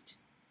priest.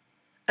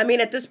 I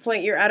mean, at this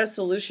point, you're out of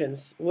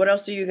solutions. What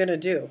else are you gonna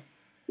do?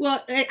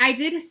 Well, I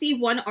did see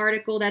one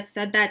article that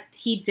said that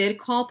he did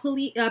call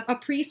a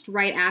priest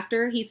right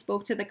after he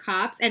spoke to the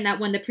cops, and that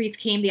when the priest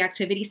came, the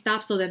activity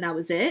stopped. So then that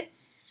was it.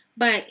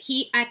 But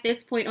he, at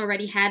this point,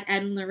 already had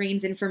Ed and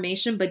Lorraine's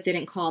information, but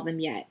didn't call them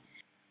yet.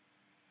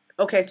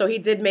 Okay, so he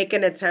did make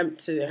an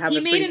attempt to have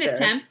a priest there. He made an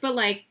attempt, but,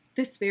 like,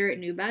 the spirit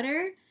knew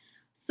better.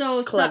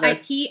 So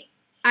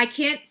I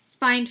can't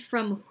find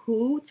from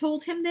who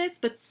told him this,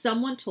 but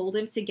someone told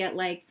him to get,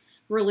 like,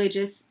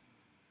 religious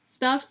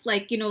stuff.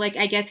 Like, you know, like,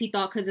 I guess he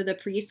thought because of the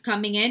priest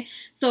coming in.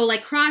 So,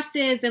 like,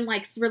 crosses and,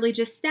 like,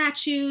 religious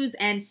statues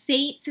and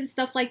saints and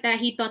stuff like that.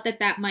 He thought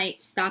that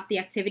might stop the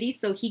activity.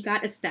 So he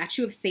got a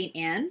statue of St.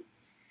 Anne.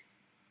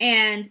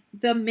 And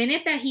the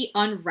minute that he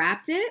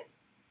unwrapped it,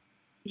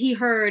 he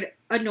heard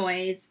a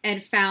noise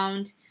and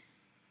found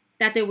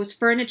that there was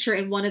furniture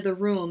in one of the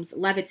rooms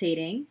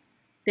levitating.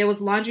 There was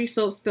laundry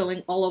soap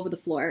spilling all over the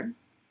floor.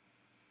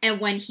 And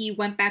when he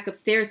went back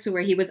upstairs to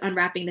where he was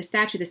unwrapping the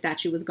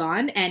statue was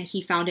gone, and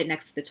he found it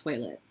next to the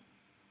toilet.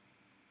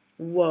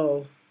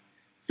 Whoa.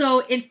 So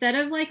instead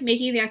of, like,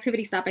 making the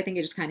activity stop, I think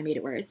it just kind of made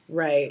it worse.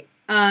 Right.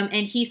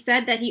 And he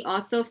said that he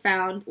also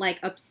found, like,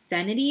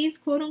 obscenities,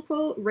 quote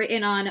unquote,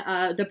 written on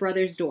the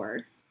brother's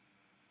door.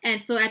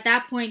 And so at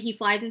that point, he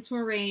flies into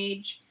a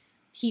rage.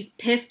 He's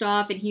pissed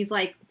off, and he's,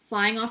 like,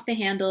 flying off the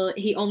handle.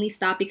 He only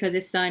stopped because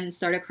his son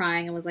started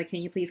crying and was like,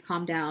 can you please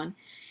calm down?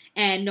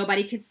 And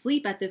nobody could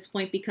sleep at this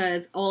point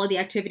because all of the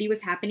activity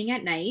was happening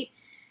at night.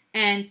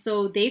 And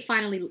so they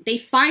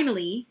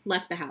finally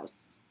left the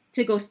house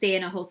to go stay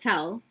in a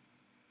hotel.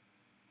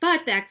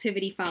 But the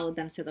activity followed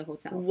them to the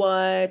hotel.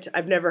 What?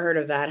 I've never heard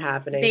of that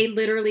happening. They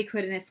literally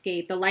couldn't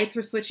escape. The lights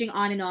were switching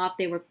on and off.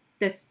 They were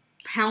this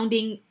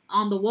pounding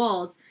on the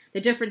walls. The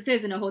difference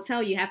is in a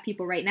hotel, you have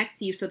people right next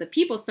to you. So the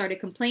people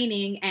started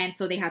complaining, and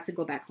so they had to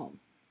go back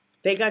home.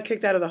 They got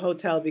kicked out of the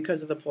hotel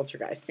because of the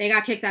poltergeist. They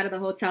got kicked out of the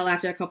hotel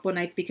after a couple of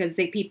nights because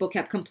people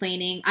kept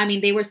complaining. I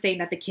mean, they were saying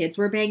that the kids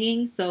were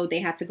banging, so they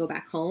had to go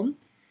back home.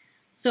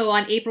 So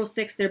on April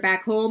 6th, they're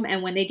back home,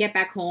 and when they get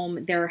back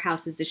home, their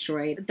house is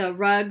destroyed. The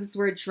rugs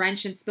were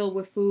drenched and spilled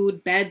with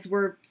food. Beds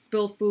were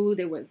spilled food.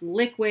 There was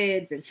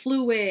liquids and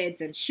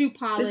fluids and shoe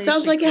polish. This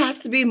sounds like it has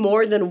to be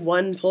more than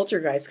one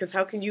poltergeist, because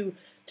how can you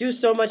do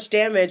so much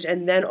damage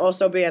and then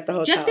also be at the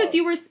hotel? Just because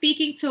you were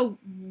speaking to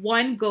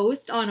one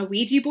ghost on a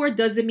Ouija board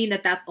doesn't mean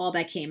that that's all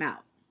that came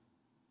out.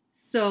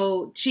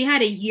 So she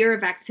had a year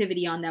of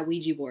activity on that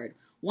Ouija board.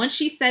 Once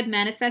she said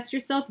manifest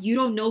yourself, you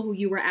don't know who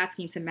you were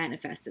asking to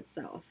manifest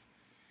itself.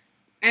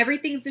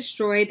 Everything's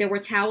destroyed. There were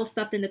towels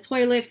stuffed in the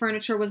toilet.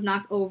 Furniture was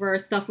knocked over.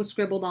 Stuff was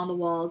scribbled on the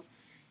walls.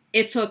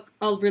 It took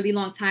a really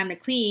long time to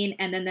clean.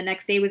 And then the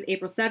next day was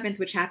April 7th,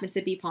 which happened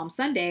to be Palm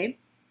Sunday.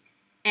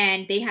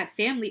 And they had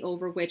family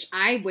over, which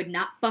I would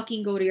not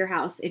fucking go to your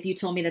house if you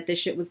told me that this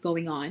shit was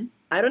going on.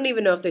 I don't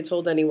even know if they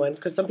told anyone,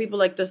 because some people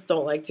like this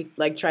don't like to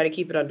try to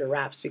keep it under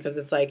wraps, because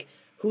it's like,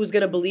 who's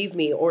going to believe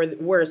me? Or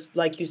worse,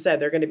 like you said,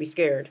 they're going to be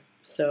scared.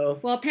 So,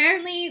 well,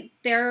 apparently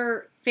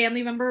their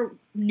family member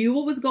knew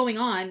what was going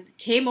on,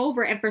 came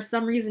over, and for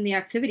some reason the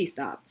activity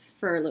stopped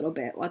for a little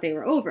bit while they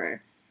were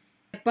over.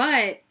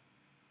 But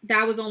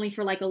that was only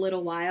for like a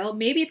little while.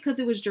 Maybe it's because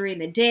it was during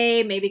the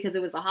day, maybe because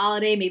it was a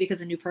holiday, maybe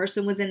because a new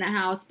person was in the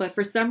house. But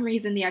for some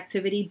reason the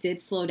activity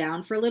did slow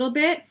down for a little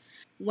bit.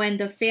 When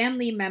the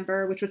family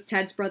member, which was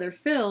Ted's brother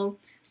Phil,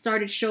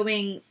 started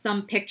showing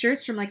some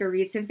pictures from like a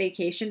recent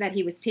vacation that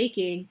he was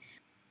taking,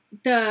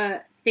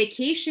 the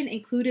vacation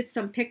included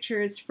some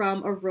pictures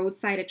from a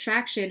roadside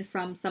attraction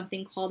from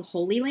something called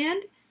Holy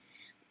Land.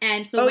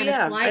 And so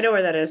I know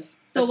where that is.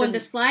 So when the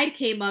slide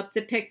came up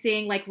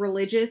depicting like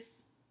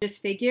religious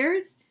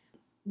figures,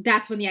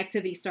 that's when the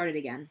activity started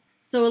again.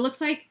 So it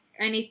looks like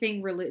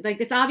anything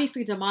like it's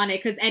obviously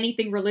demonic, because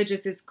anything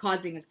religious is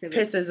causing activity.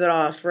 Pisses it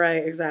off,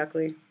 right?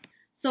 Exactly.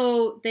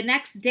 So the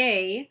next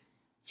day,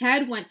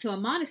 Ted went to a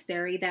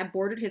monastery that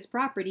bordered his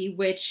property,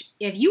 which,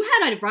 if you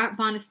had a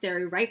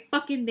monastery right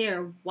fucking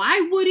there,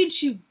 why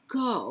wouldn't you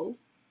go?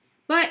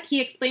 But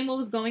he explained what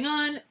was going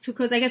on,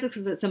 because I guess it's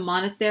because it's a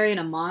monastery and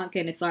a monk,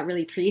 and it's not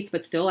really priest,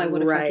 but still, I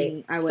would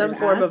have some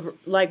form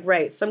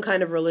of, some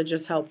kind of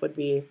religious help would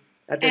be,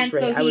 at this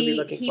rate, I would be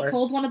looking for. He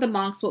told one of the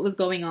monks what was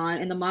going on,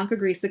 and the monk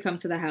agrees to come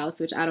to the house,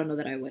 which I don't know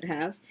that I would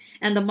have.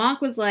 And the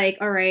monk was like,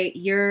 all right,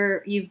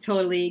 you've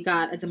totally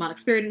got a demonic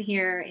spirit in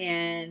here,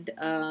 and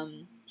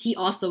he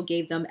also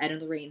gave them Ed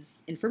and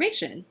Lorraine's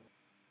information.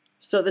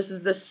 So this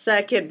is the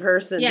second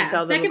person to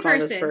tell them to call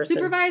this person.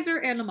 Supervisor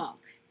and a monk.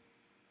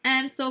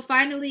 And so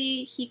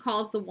finally he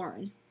calls the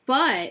Warrens,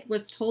 but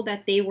was told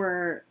that they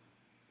were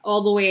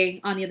all the way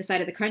on the other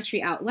side of the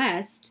country out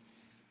west,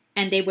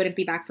 and they wouldn't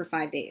be back for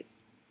 5 days.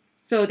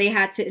 So they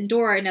had to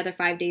endure another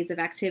 5 days of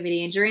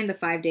activity. And during the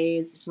 5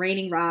 days,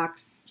 raining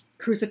rocks,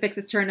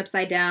 crucifixes turned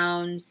upside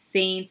down,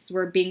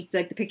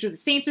 the pictures of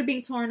saints were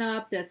being torn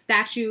up. The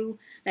statue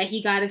that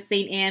he got of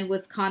St. Anne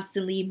was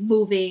constantly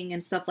moving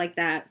and stuff like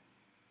that.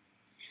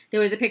 There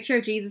was a picture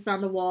of Jesus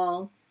on the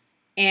wall,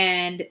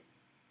 and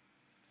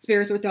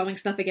spirits were throwing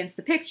stuff against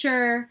the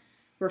picture.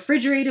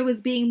 Refrigerator was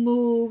being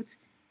moved.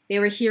 They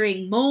were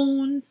hearing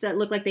moans that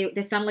looked like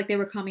they sounded like they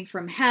were coming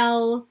from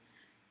hell.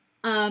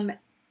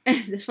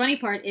 The funny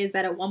part is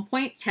that at one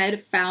point,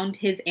 Ted found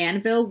his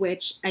anvil,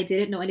 which I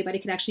didn't know anybody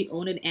could actually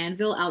own an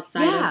anvil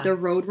outside of the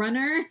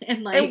Roadrunner.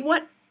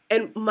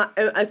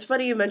 It's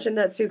funny you mentioned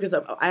that too, because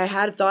I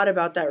had thought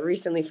about that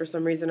recently for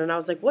some reason, and I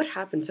was like, what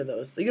happened to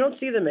those? So you don't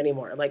see them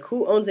anymore. Like,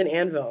 who owns an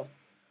anvil?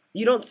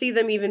 You don't see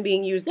them even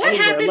being used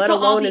anywhere, let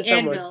alone in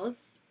someone.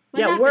 Anvils?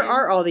 Where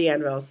are all the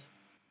anvils?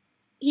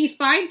 He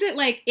finds it,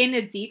 like, in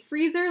a deep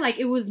freezer, like,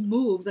 it was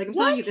moved. Like, I'm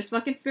telling you, this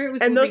fucking spirit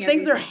was moving. And those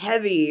things everything. are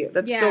heavy.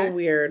 That's so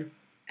weird.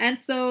 And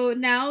so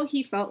now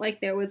he felt like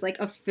there was, like,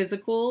 a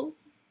physicality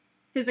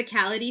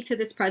to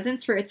this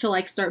presence for it to,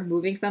 like, start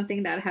moving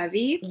something that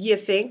heavy. You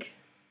think?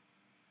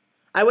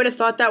 I would have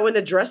thought that when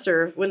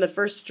the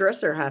first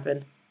dresser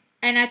happened.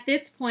 And at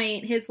this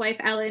point, his wife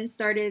Ellen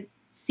started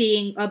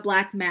seeing a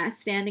black mass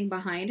standing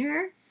behind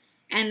her.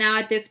 And now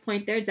at this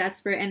point, they're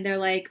desperate, and they're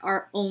like,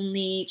 our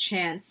only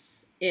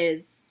chance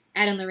is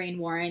Ed and Lorraine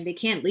Warren. They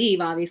can't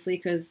leave, obviously,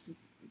 because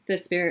the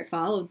spirit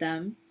followed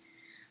them.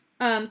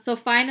 So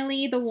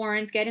finally, the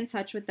Warrens get in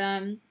touch with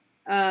them.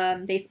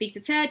 They speak to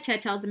Ted.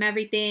 Ted tells them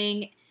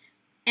everything.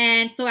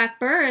 And so at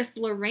first,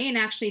 Lorraine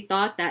actually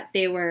thought that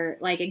they were,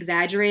 like,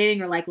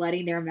 exaggerating or, like,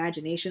 letting their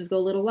imaginations go a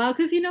little wild.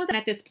 Because, that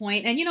at this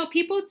point, and,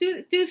 people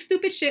do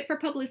stupid shit for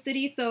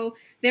publicity. So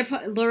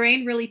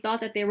Lorraine really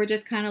thought that they were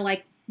just kind of,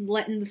 like,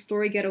 letting the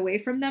story get away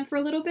from them for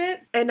a little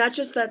bit. And not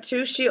just that,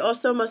 too. She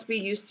also must be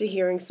used to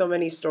hearing so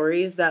many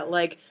stories that,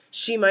 like,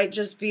 she might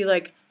just be,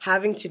 like,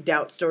 having to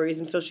doubt stories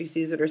until she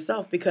sees it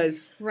herself,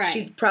 because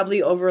she's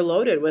probably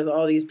overloaded with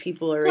all these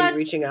people already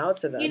reaching out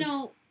to them.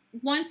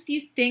 Once you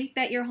think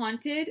that you're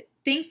haunted,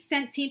 things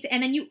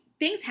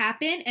things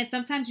happen, and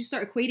sometimes you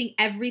start equating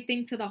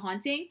everything to the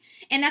haunting,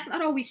 and that's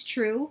not always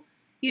true.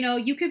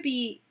 You could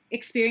be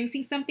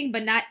experiencing something,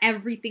 but not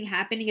everything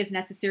happening is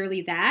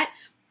necessarily that.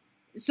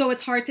 So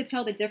it's hard to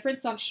tell the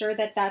difference. So I'm sure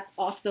that that's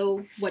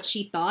also what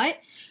she thought.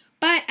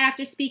 But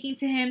after speaking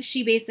to him,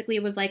 she basically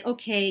was like,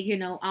 okay,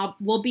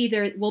 we'll be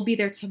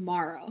there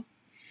tomorrow.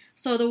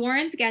 So the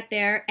Warrens get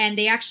there, and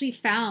they actually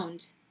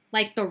found,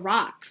 like, the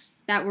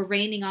rocks that were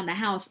raining on the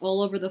house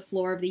all over the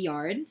floor of the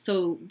yard.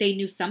 So they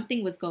knew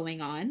something was going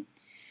on.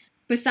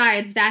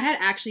 Besides, that had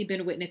actually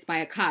been witnessed by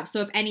a cop.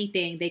 So if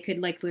anything, they could,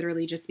 like,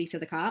 literally just speak to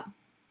the cop.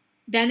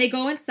 Then they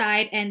go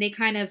inside, and they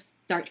kind of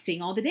start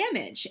seeing all the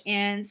damage.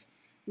 And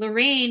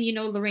Lorraine,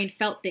 Lorraine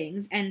felt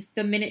things. And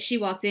the minute she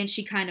walked in,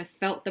 she kind of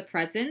felt the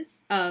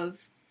presence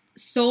of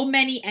so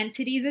many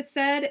entities, it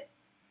said.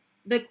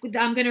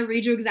 I'm going to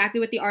read you exactly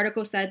what the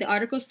article said. The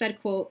article said,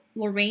 quote,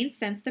 Lorraine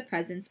sensed the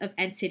presence of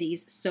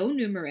entities so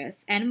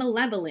numerous and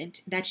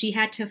malevolent that she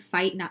had to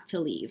fight not to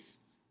leave.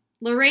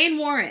 Lorraine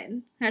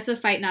Warren had to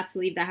fight not to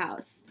leave the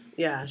house.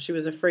 Yeah, she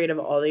was afraid of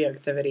all the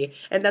activity.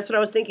 And that's what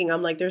I was thinking.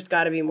 I'm like, there's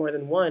got to be more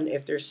than one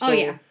if there's so... Oh,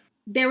 yeah.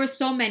 There were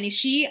so many.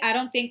 I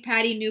don't think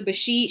Patty knew, but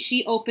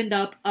she opened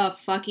up a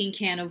fucking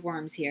can of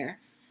worms here.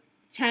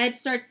 Ted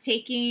starts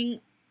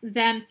taking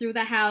them through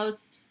the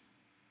house,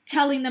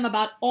 telling them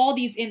about all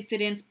these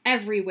incidents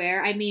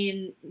everywhere. I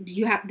mean,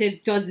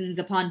 there's dozens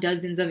upon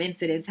dozens of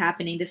incidents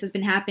happening. This has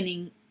been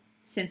happening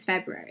since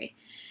February.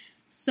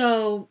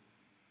 So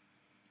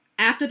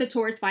after the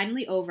tour is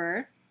finally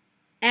over,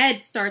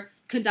 Ed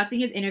starts conducting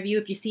his interview.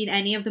 If you've seen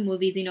any of the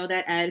movies, you know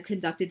that Ed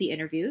conducted the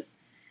interviews.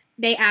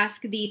 They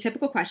ask the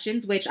typical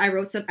questions, which I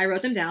wrote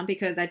them down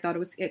because I thought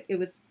it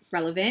was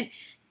relevant.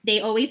 They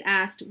always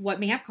asked what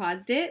may have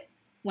caused it,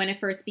 when it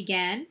first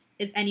began.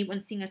 Is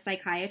anyone seeing a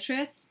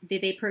psychiatrist?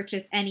 Did they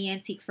purchase any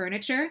antique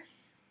furniture?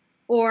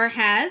 Or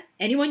has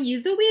anyone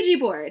used a Ouija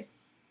board?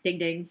 Ding,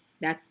 ding.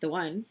 That's the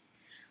one.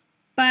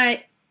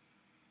 But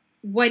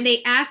when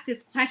they ask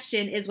this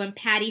question is when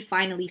Patty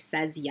finally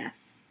says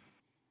yes.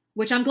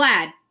 Which I'm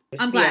glad.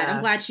 I'm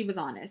glad she was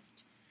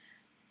honest.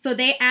 So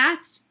they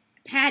asked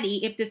Patty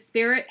if the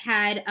spirit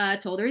had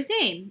told her his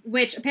name,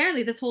 which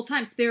apparently this whole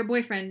time, spirit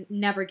boyfriend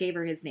never gave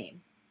her his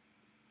name.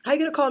 How are you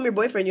going to call him your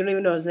boyfriend? You don't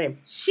even know his name.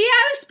 She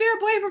had a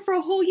spirit boyfriend for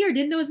a whole year,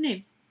 didn't know his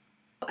name.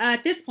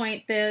 At this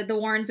point, the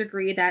Warrens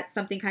agree that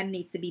something kind of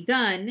needs to be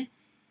done.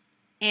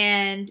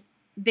 And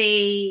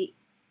they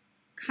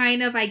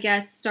kind of, I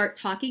guess, start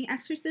talking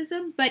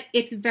exorcism. But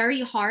it's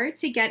very hard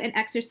to get an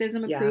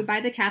exorcism approved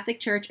by the Catholic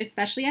Church,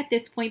 especially at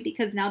this point,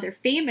 because now they're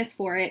famous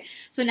for it.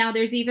 So now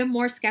there's even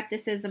more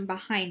skepticism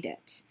behind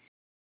it.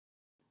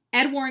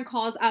 Ed Warren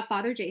calls out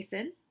Father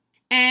Jason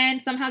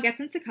and somehow gets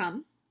him to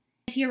come.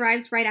 He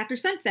arrives right after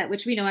sunset,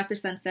 which we know after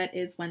sunset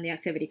is when the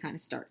activity kind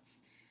of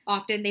starts.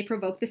 Often they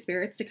provoke the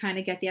spirits to kind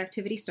of get the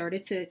activity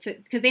started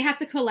because they have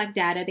to collect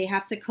data. They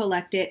have to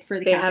collect it for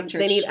the Catholic Church.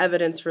 They need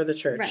evidence for the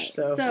church. Right.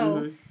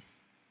 So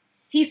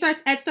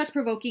Ed starts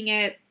provoking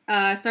it.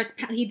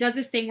 He does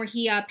this thing where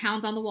he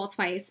pounds on the wall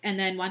twice and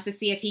then wants to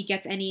see if he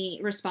gets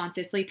any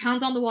responses. So he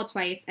pounds on the wall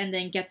twice and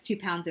then gets 2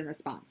 pounds in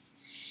response.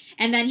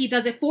 And then he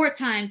does it 4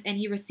 times and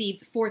he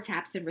received 4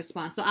 taps in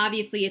response. So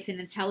obviously it's an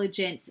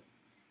intelligent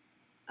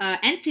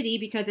entity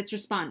because it's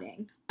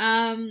responding.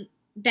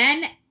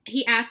 Then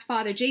he asked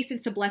Father Jason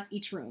to bless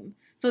each room.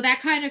 So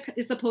that kind of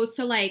is supposed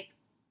to like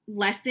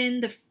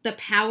lessen the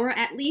power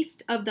at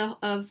least of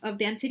the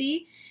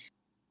entity.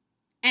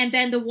 And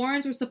then the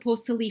Warrens were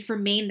supposed to leave for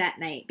Maine that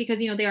night because,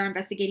 they are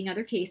investigating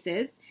other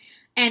cases.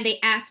 And they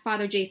asked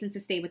Father Jason to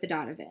stay with the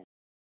Donovan.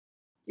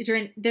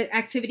 The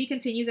activity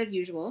continues as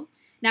usual.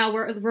 Now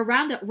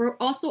we're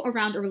also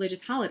around a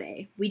religious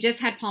holiday. We just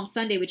had Palm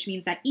Sunday, which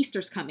means that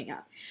Easter's coming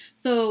up.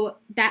 So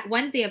that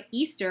Wednesday of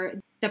Easter,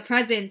 the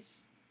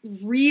presence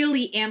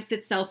really amps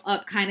itself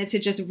up kind of to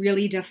just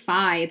really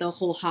defy the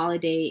whole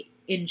holiday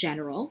in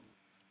general.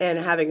 And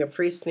having a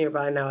priest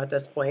nearby now at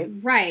this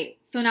point. Right.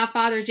 So now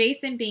Father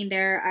Jason being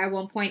there at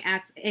one point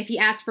asked if he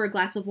asked for a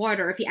glass of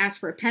water, if he asked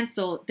for a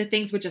pencil, the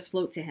things would just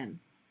float to him.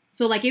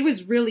 So like it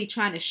was really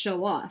trying to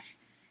show off.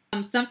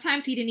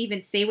 Sometimes he didn't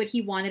even say what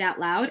he wanted out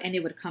loud and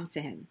it would come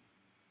to him.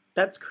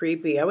 That's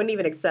creepy. I wouldn't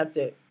even accept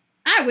it.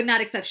 I would not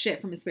accept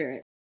shit from a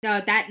spirit.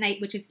 That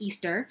night, which is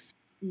Easter,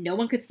 no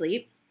one could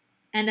sleep.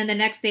 And then the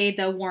next day,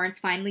 the Warrens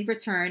finally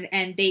return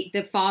and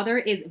the father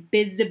is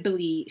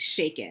visibly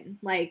shaken,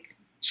 like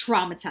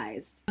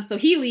traumatized. So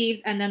he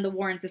leaves and then the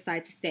Warrens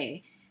decide to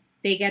stay.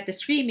 They get the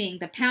screaming,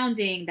 the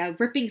pounding, the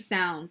ripping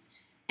sounds.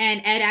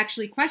 And Ed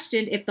actually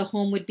questioned if the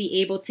home would be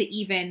able to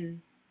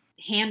even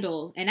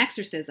handle an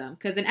exorcism,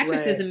 because an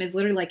exorcism is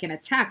literally like an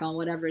attack on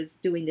whatever is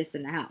doing this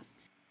in the house.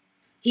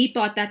 He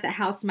thought that the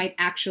house might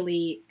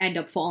actually end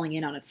up falling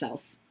in on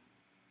itself,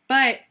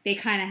 but they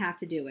kind of have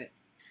to do it.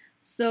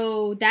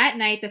 So that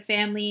night the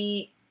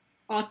family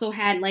also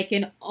had like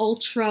an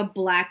ultra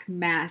black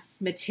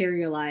mass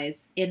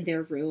materialize in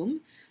their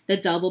room. The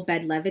double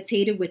bed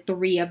levitated with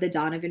 3 of the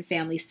Donovan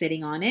family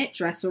sitting on it.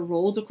 Dresser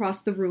rolled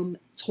across the room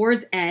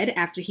towards Ed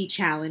after he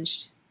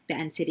challenged the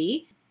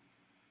entity.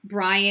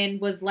 Brian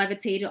was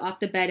levitated off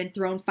the bed and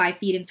thrown 5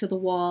 feet into the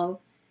wall.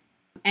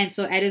 And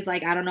so Ed is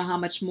like, I don't know how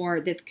much more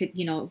this could,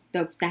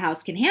 the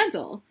house can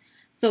handle.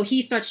 So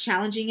he starts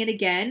challenging it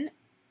again.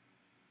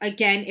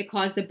 Again, it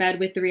caused the bed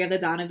with 3 of the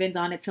Donovans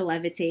on it to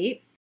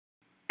levitate.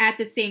 At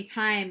the same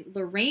time,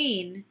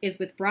 Lorraine is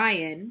with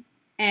Brian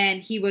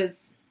and he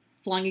was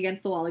flung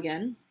against the wall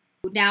again.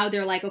 Now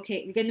they're like,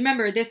 okay, again,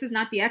 remember, this is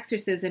not the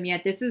exorcism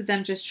yet. This is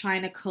them just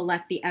trying to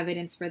collect the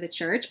evidence for the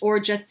church or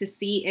just to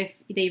see if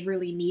they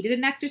really needed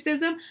an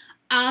exorcism.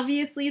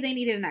 Obviously, they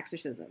needed an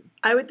exorcism.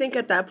 I would think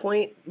at that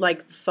point,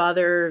 like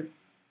Father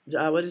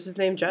what is his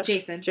name? Jeff?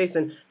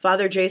 Jason.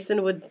 Father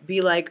Jason would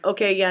be like,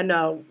 okay, yeah,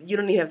 no, you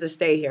don't even have to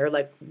stay here.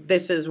 Like,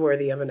 this is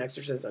worthy of an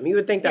exorcism. You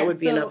would think that would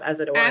be enough as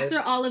it was. After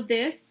all of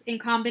this, in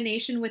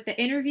combination with the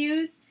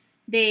interviews,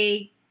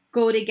 they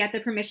go to get the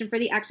permission for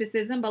the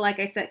exorcism. But like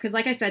I said,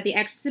 the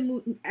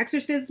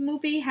Exorcism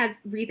movie had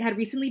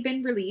recently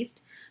been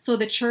released. So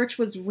the church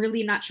was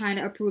really not trying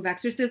to approve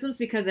exorcisms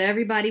because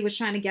everybody was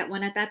trying to get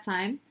one at that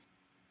time.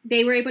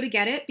 They were able to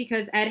get it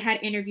because Ed had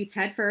interviewed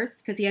Ted first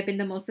because he had been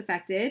the most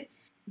affected.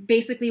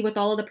 Basically, with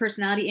all of the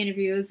personality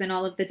interviews and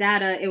all of the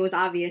data, it was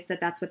obvious that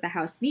that's what the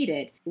house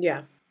needed.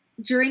 Yeah.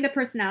 During the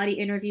personality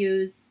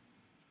interviews,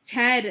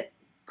 Ted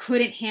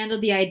couldn't handle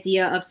the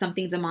idea of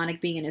something demonic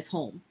being in his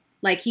home.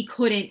 Like, he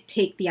couldn't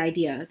take the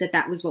idea that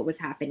that was what was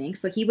happening.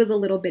 So he was a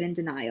little bit in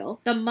denial.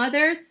 The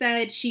mother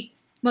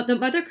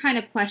kind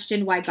of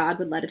questioned why God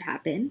would let it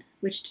happen,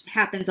 which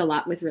happens a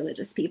lot with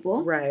religious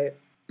people. Right.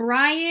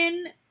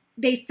 Brian,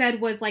 they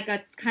said, was like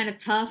a kind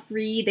of tough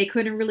read. They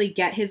couldn't really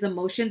get his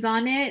emotions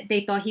on it.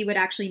 They thought he would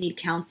actually need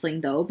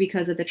counseling, though,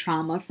 because of the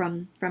trauma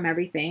from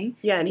everything.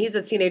 Yeah, and he's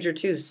a teenager,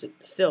 too,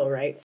 still,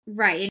 right?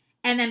 Right.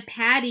 And then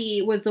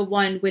Patty was the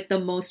one with the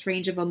most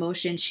range of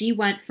emotion. She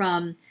went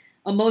from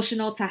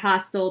emotional to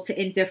hostile to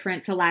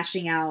indifferent to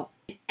lashing out.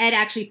 Ed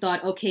actually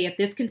thought, okay, if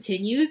this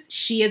continues,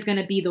 she is going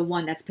to be the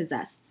one that's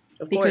possessed.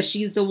 Because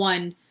she's the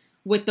one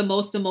with the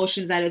most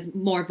emotions that is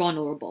more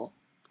vulnerable.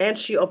 And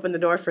she opened the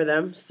door for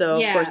them.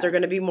 So, of course, they're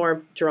going to be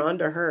more drawn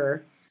to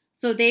her.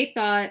 So they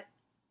thought,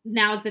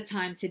 now's the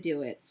time to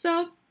do it.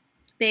 So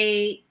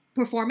they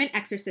perform an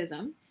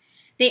exorcism.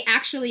 They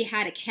actually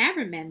had a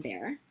cameraman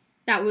there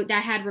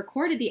that had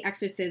recorded the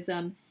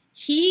exorcism.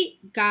 He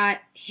got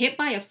hit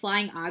by a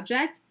flying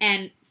object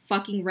and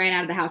fucking ran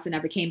out of the house and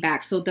never came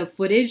back. So the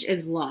footage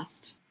is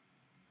lost.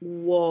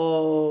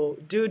 Whoa.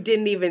 Dude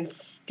didn't even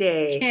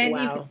stay.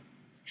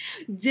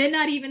 Did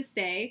not even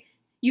stay.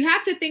 You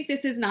have to think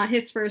this is not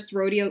his first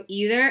rodeo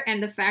either.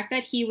 And the fact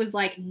that he was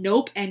like,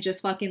 nope, and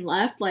just fucking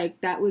left,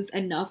 like, that was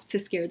enough to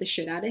scare the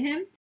shit out of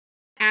him.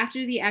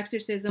 After the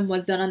exorcism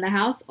was done on the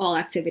house, all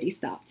activity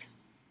stopped.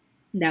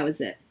 That was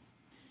it.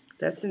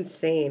 That's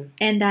insane.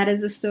 And that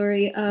is the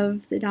story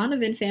of the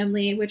Donovan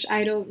family, which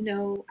I don't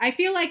know. I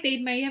feel like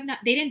they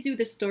didn't do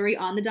the story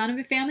on the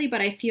Donovan family,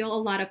 but I feel a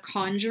lot of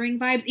Conjuring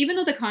vibes. Even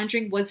though the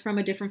Conjuring was from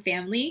a different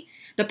family,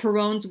 the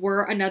Perones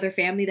were another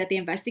family that they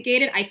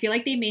investigated. I feel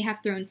like they may have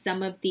thrown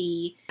some of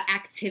the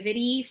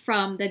activity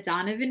from the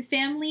Donovan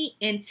family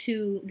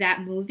into that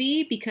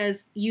movie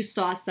because you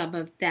saw some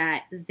of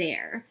that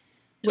there.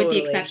 Totally. With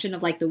the exception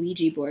of, like, the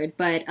Ouija board.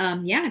 But,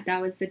 yeah,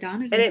 that was the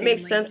Donovan family. And it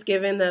makes sense,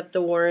 given that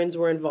the Warrens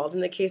were involved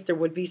in the case, there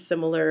would be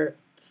similar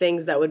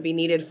things that would be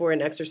needed for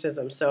an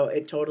exorcism. So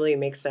it totally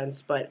makes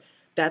sense. But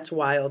that's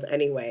wild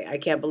anyway. I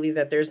can't believe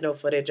that there's no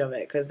footage of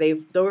it. Because they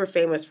were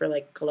famous for,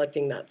 like,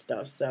 collecting that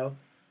stuff. So,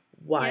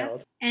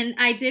 wild. Yeah. And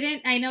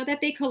I know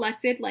that they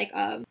collected, like,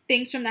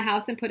 things from the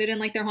house and put it in,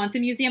 like, their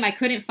haunted museum. I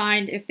couldn't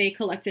find if they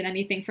collected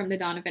anything from the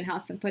Donovan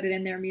house and put it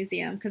in their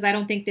museum. Because I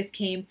don't think this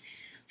came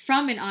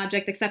from an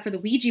object except for the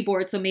Ouija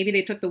board, so maybe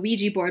they took the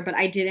Ouija board, but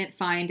I didn't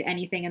find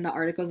anything in the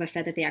articles that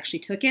said that they actually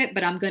took it,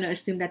 but I'm going to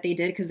assume that they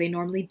did because they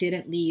normally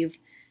didn't leave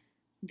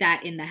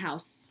that in the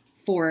house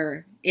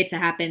for it to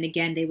happen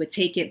again. They would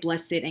take it,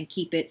 bless it, and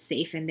keep it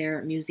safe in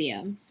their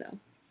museum. So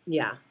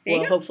yeah,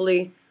 well,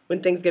 hopefully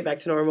when things get back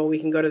to normal,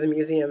 we can go to the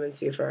museum and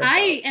see it for ourselves.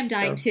 I am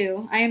dying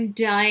too. I am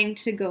dying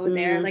to go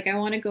there. Like, I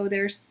want to go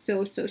there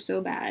so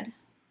bad.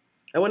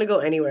 I want to go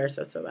anywhere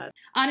so bad.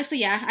 Honestly,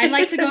 yeah. I'd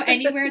like to go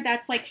anywhere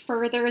that's, like,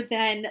 further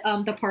than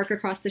the park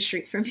across the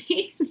street from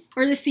me.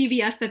 Or the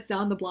CVS that's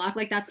down the block.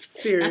 Like,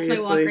 that's my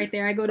walk right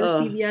there. I go to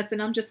CVS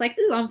and I'm just like,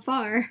 ooh, I'm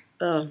far.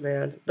 Oh,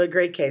 man. But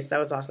great case. That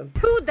was awesome.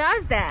 Who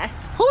does that?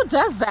 Who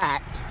does that?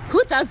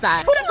 Who does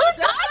that? Who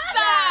does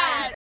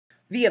that?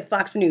 Via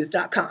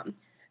FoxNews.com.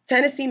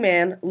 Tennessee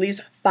man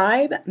leaves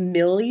 $5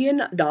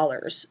 million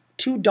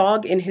to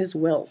dog in his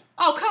will.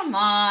 Oh, come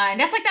on.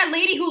 That's like that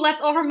lady who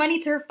left all her money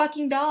to her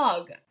fucking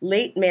dog.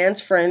 Late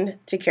man's friend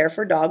to care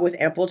for dog with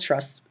ample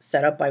trust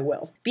set up by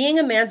will. Being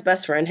a man's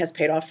best friend has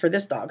paid off for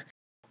this dog.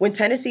 When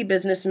Tennessee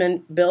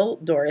businessman Bill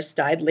Doris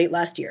died late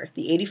last year,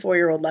 the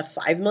 84-year-old left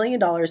 $5 million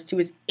to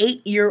his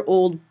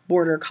 8-year-old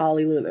border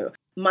collie Lulu.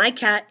 My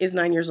cat is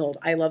 9 years old.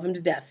 I love him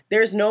to death.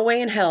 There's no way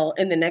in hell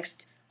in the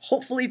next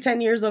hopefully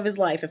 10 years of his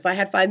life, if I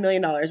had $5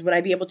 million, would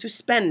I be able to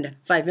spend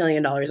 $5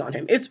 million on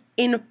him? It's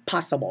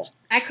impossible.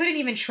 I couldn't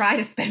even try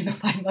to spend the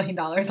 $5 million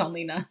on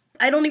Lena.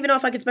 I don't even know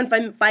if I could spend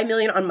 $5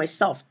 million on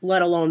myself,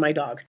 let alone my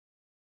dog.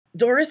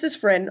 Doris's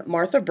friend,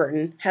 Martha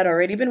Burton, had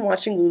already been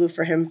watching Lulu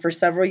for him for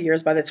several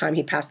years by the time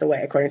he passed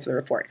away, according to the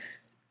report.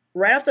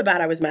 Right off the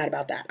bat, I was mad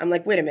about that. I'm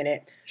like, wait a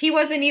minute. He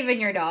wasn't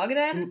even your dog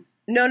then?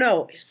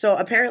 No. So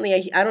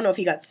apparently, I don't know if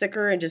he got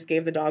sicker and just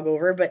gave the dog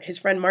over, but his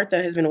friend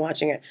Martha has been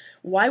watching it.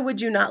 Why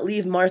would you not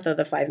leave Martha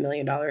the $5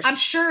 million? I'm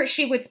sure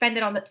she would spend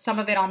it on some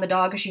of it on the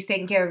dog because she's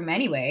taking care of him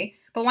anyway.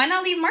 But why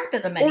not leave Martha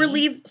the money? Or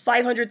leave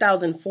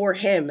 $500,000 for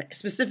him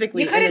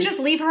specifically. You couldn't just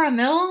leave her $1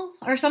 million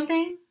or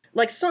something?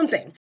 Like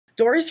something.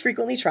 Doris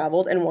frequently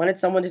traveled and wanted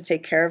someone to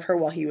take care of her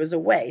while he was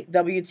away,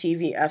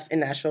 WTVF in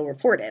Nashville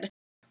reported.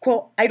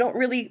 Quote, I don't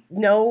really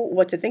know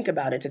what to think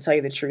about it, to tell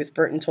you the truth,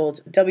 Burton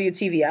told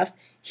WTVF.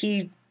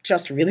 He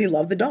just really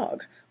loved the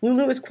dog.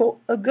 Lulu is,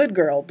 quote, a good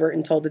girl,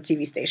 Burton told the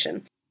TV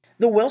station.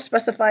 The will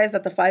specifies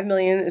that the $5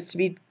 million is to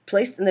be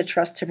placed in the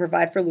trust to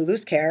provide for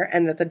Lulu's care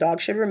and that the dog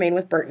should remain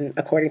with Burton,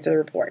 according to the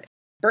report.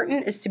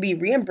 Burton is to be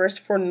reimbursed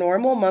for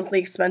normal monthly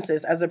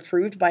expenses as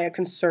approved by a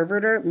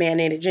conservator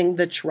managing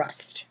the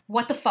trust.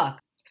 What the fuck?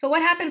 So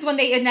what happens when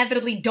they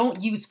inevitably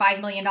don't use $5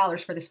 million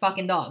for this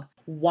fucking dog?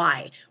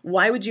 Why?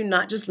 Why would you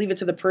not just leave it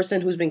to the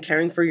person who's been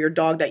caring for your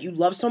dog that you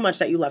love so much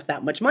that you left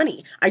that much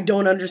money? I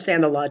don't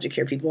understand the logic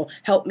here, people.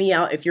 Help me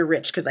out if you're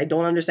rich, because I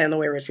don't understand the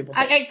way rich people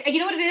think. You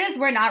know what it is?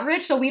 We're not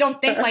rich, so we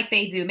don't think like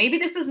they do. Maybe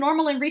this is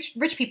normal in rich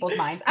people's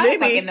minds. I don't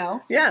fucking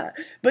know. Yeah,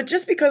 but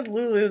just because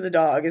Lulu the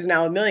dog is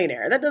now a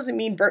millionaire, that doesn't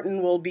mean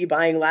Burton will be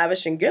buying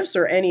lavish and gifts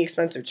or any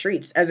expensive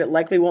treats, as it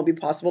likely won't be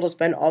possible to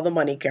spend all the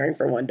money caring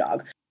for one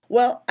dog.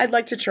 Well, I'd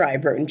like to try,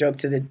 Burton joked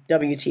to the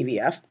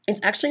WTVF.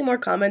 It's actually more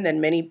common than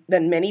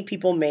many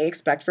people may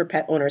expect for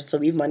pet owners to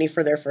leave money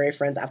for their furry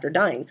friends after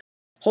dying.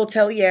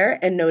 Hotelier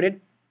and noted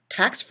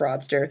tax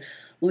fraudster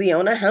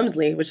Leona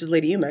Hemsley, which is the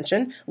lady you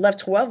mentioned,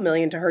 left $12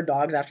 million to her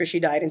dogs after she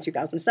died in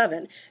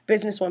 2007.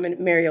 Businesswoman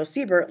Mariel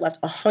Siebert left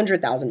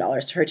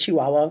 $100,000 to her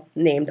chihuahua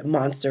named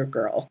Monster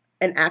Girl.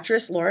 And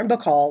actress Lauren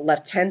Bacall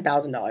left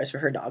 $10,000 for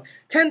her dog.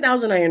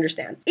 $10,000 I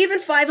understand. Even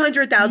 $500,000 I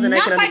can understand.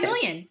 Not $5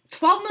 million.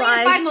 $12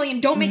 million, $5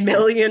 million don't make sense. $5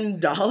 million?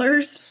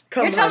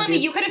 You're telling me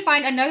you couldn't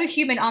find another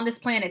human on this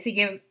planet to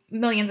give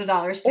millions of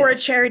dollars to? Or a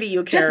charity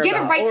you care about. Just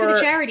give it right to the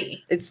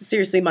charity. It's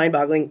seriously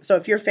mind-boggling. So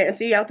if you're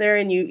fancy out there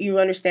and you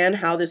understand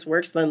how this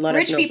works, then let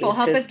us know, Rich people, please,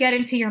 help us get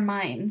into your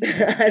minds.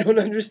 I don't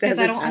understand this Because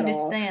I don't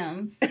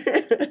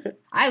understand.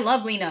 I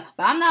love Lena,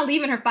 but I'm not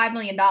leaving her $5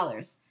 million.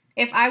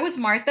 If I was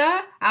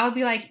Martha, I would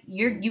be like,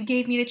 you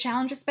gave me the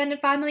challenge of spending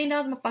 $5 million.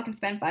 I'm going to fucking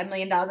spend $5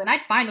 million. And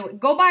I'd find a way.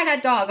 Go buy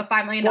that dog a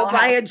 $5 million house. Go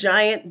buy a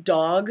giant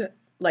dog,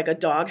 like a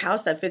dog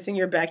house that fits in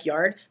your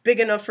backyard, big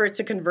enough for it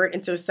to convert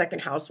into a second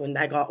house when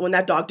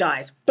that dog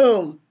dies.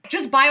 Boom.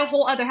 Just buy a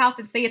whole other house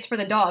and say it's for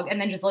the dog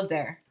and then just live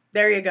there.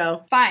 There you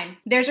go. Fine.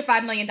 There's your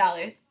 $5 million.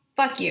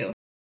 Fuck you.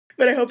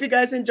 But I hope you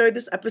guys enjoyed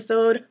this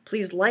episode.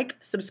 Please like,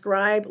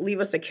 subscribe, leave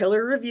us a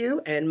killer review,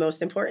 and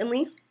most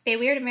importantly, stay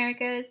weird,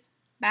 Americas.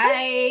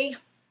 Bye.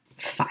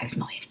 $5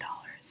 million.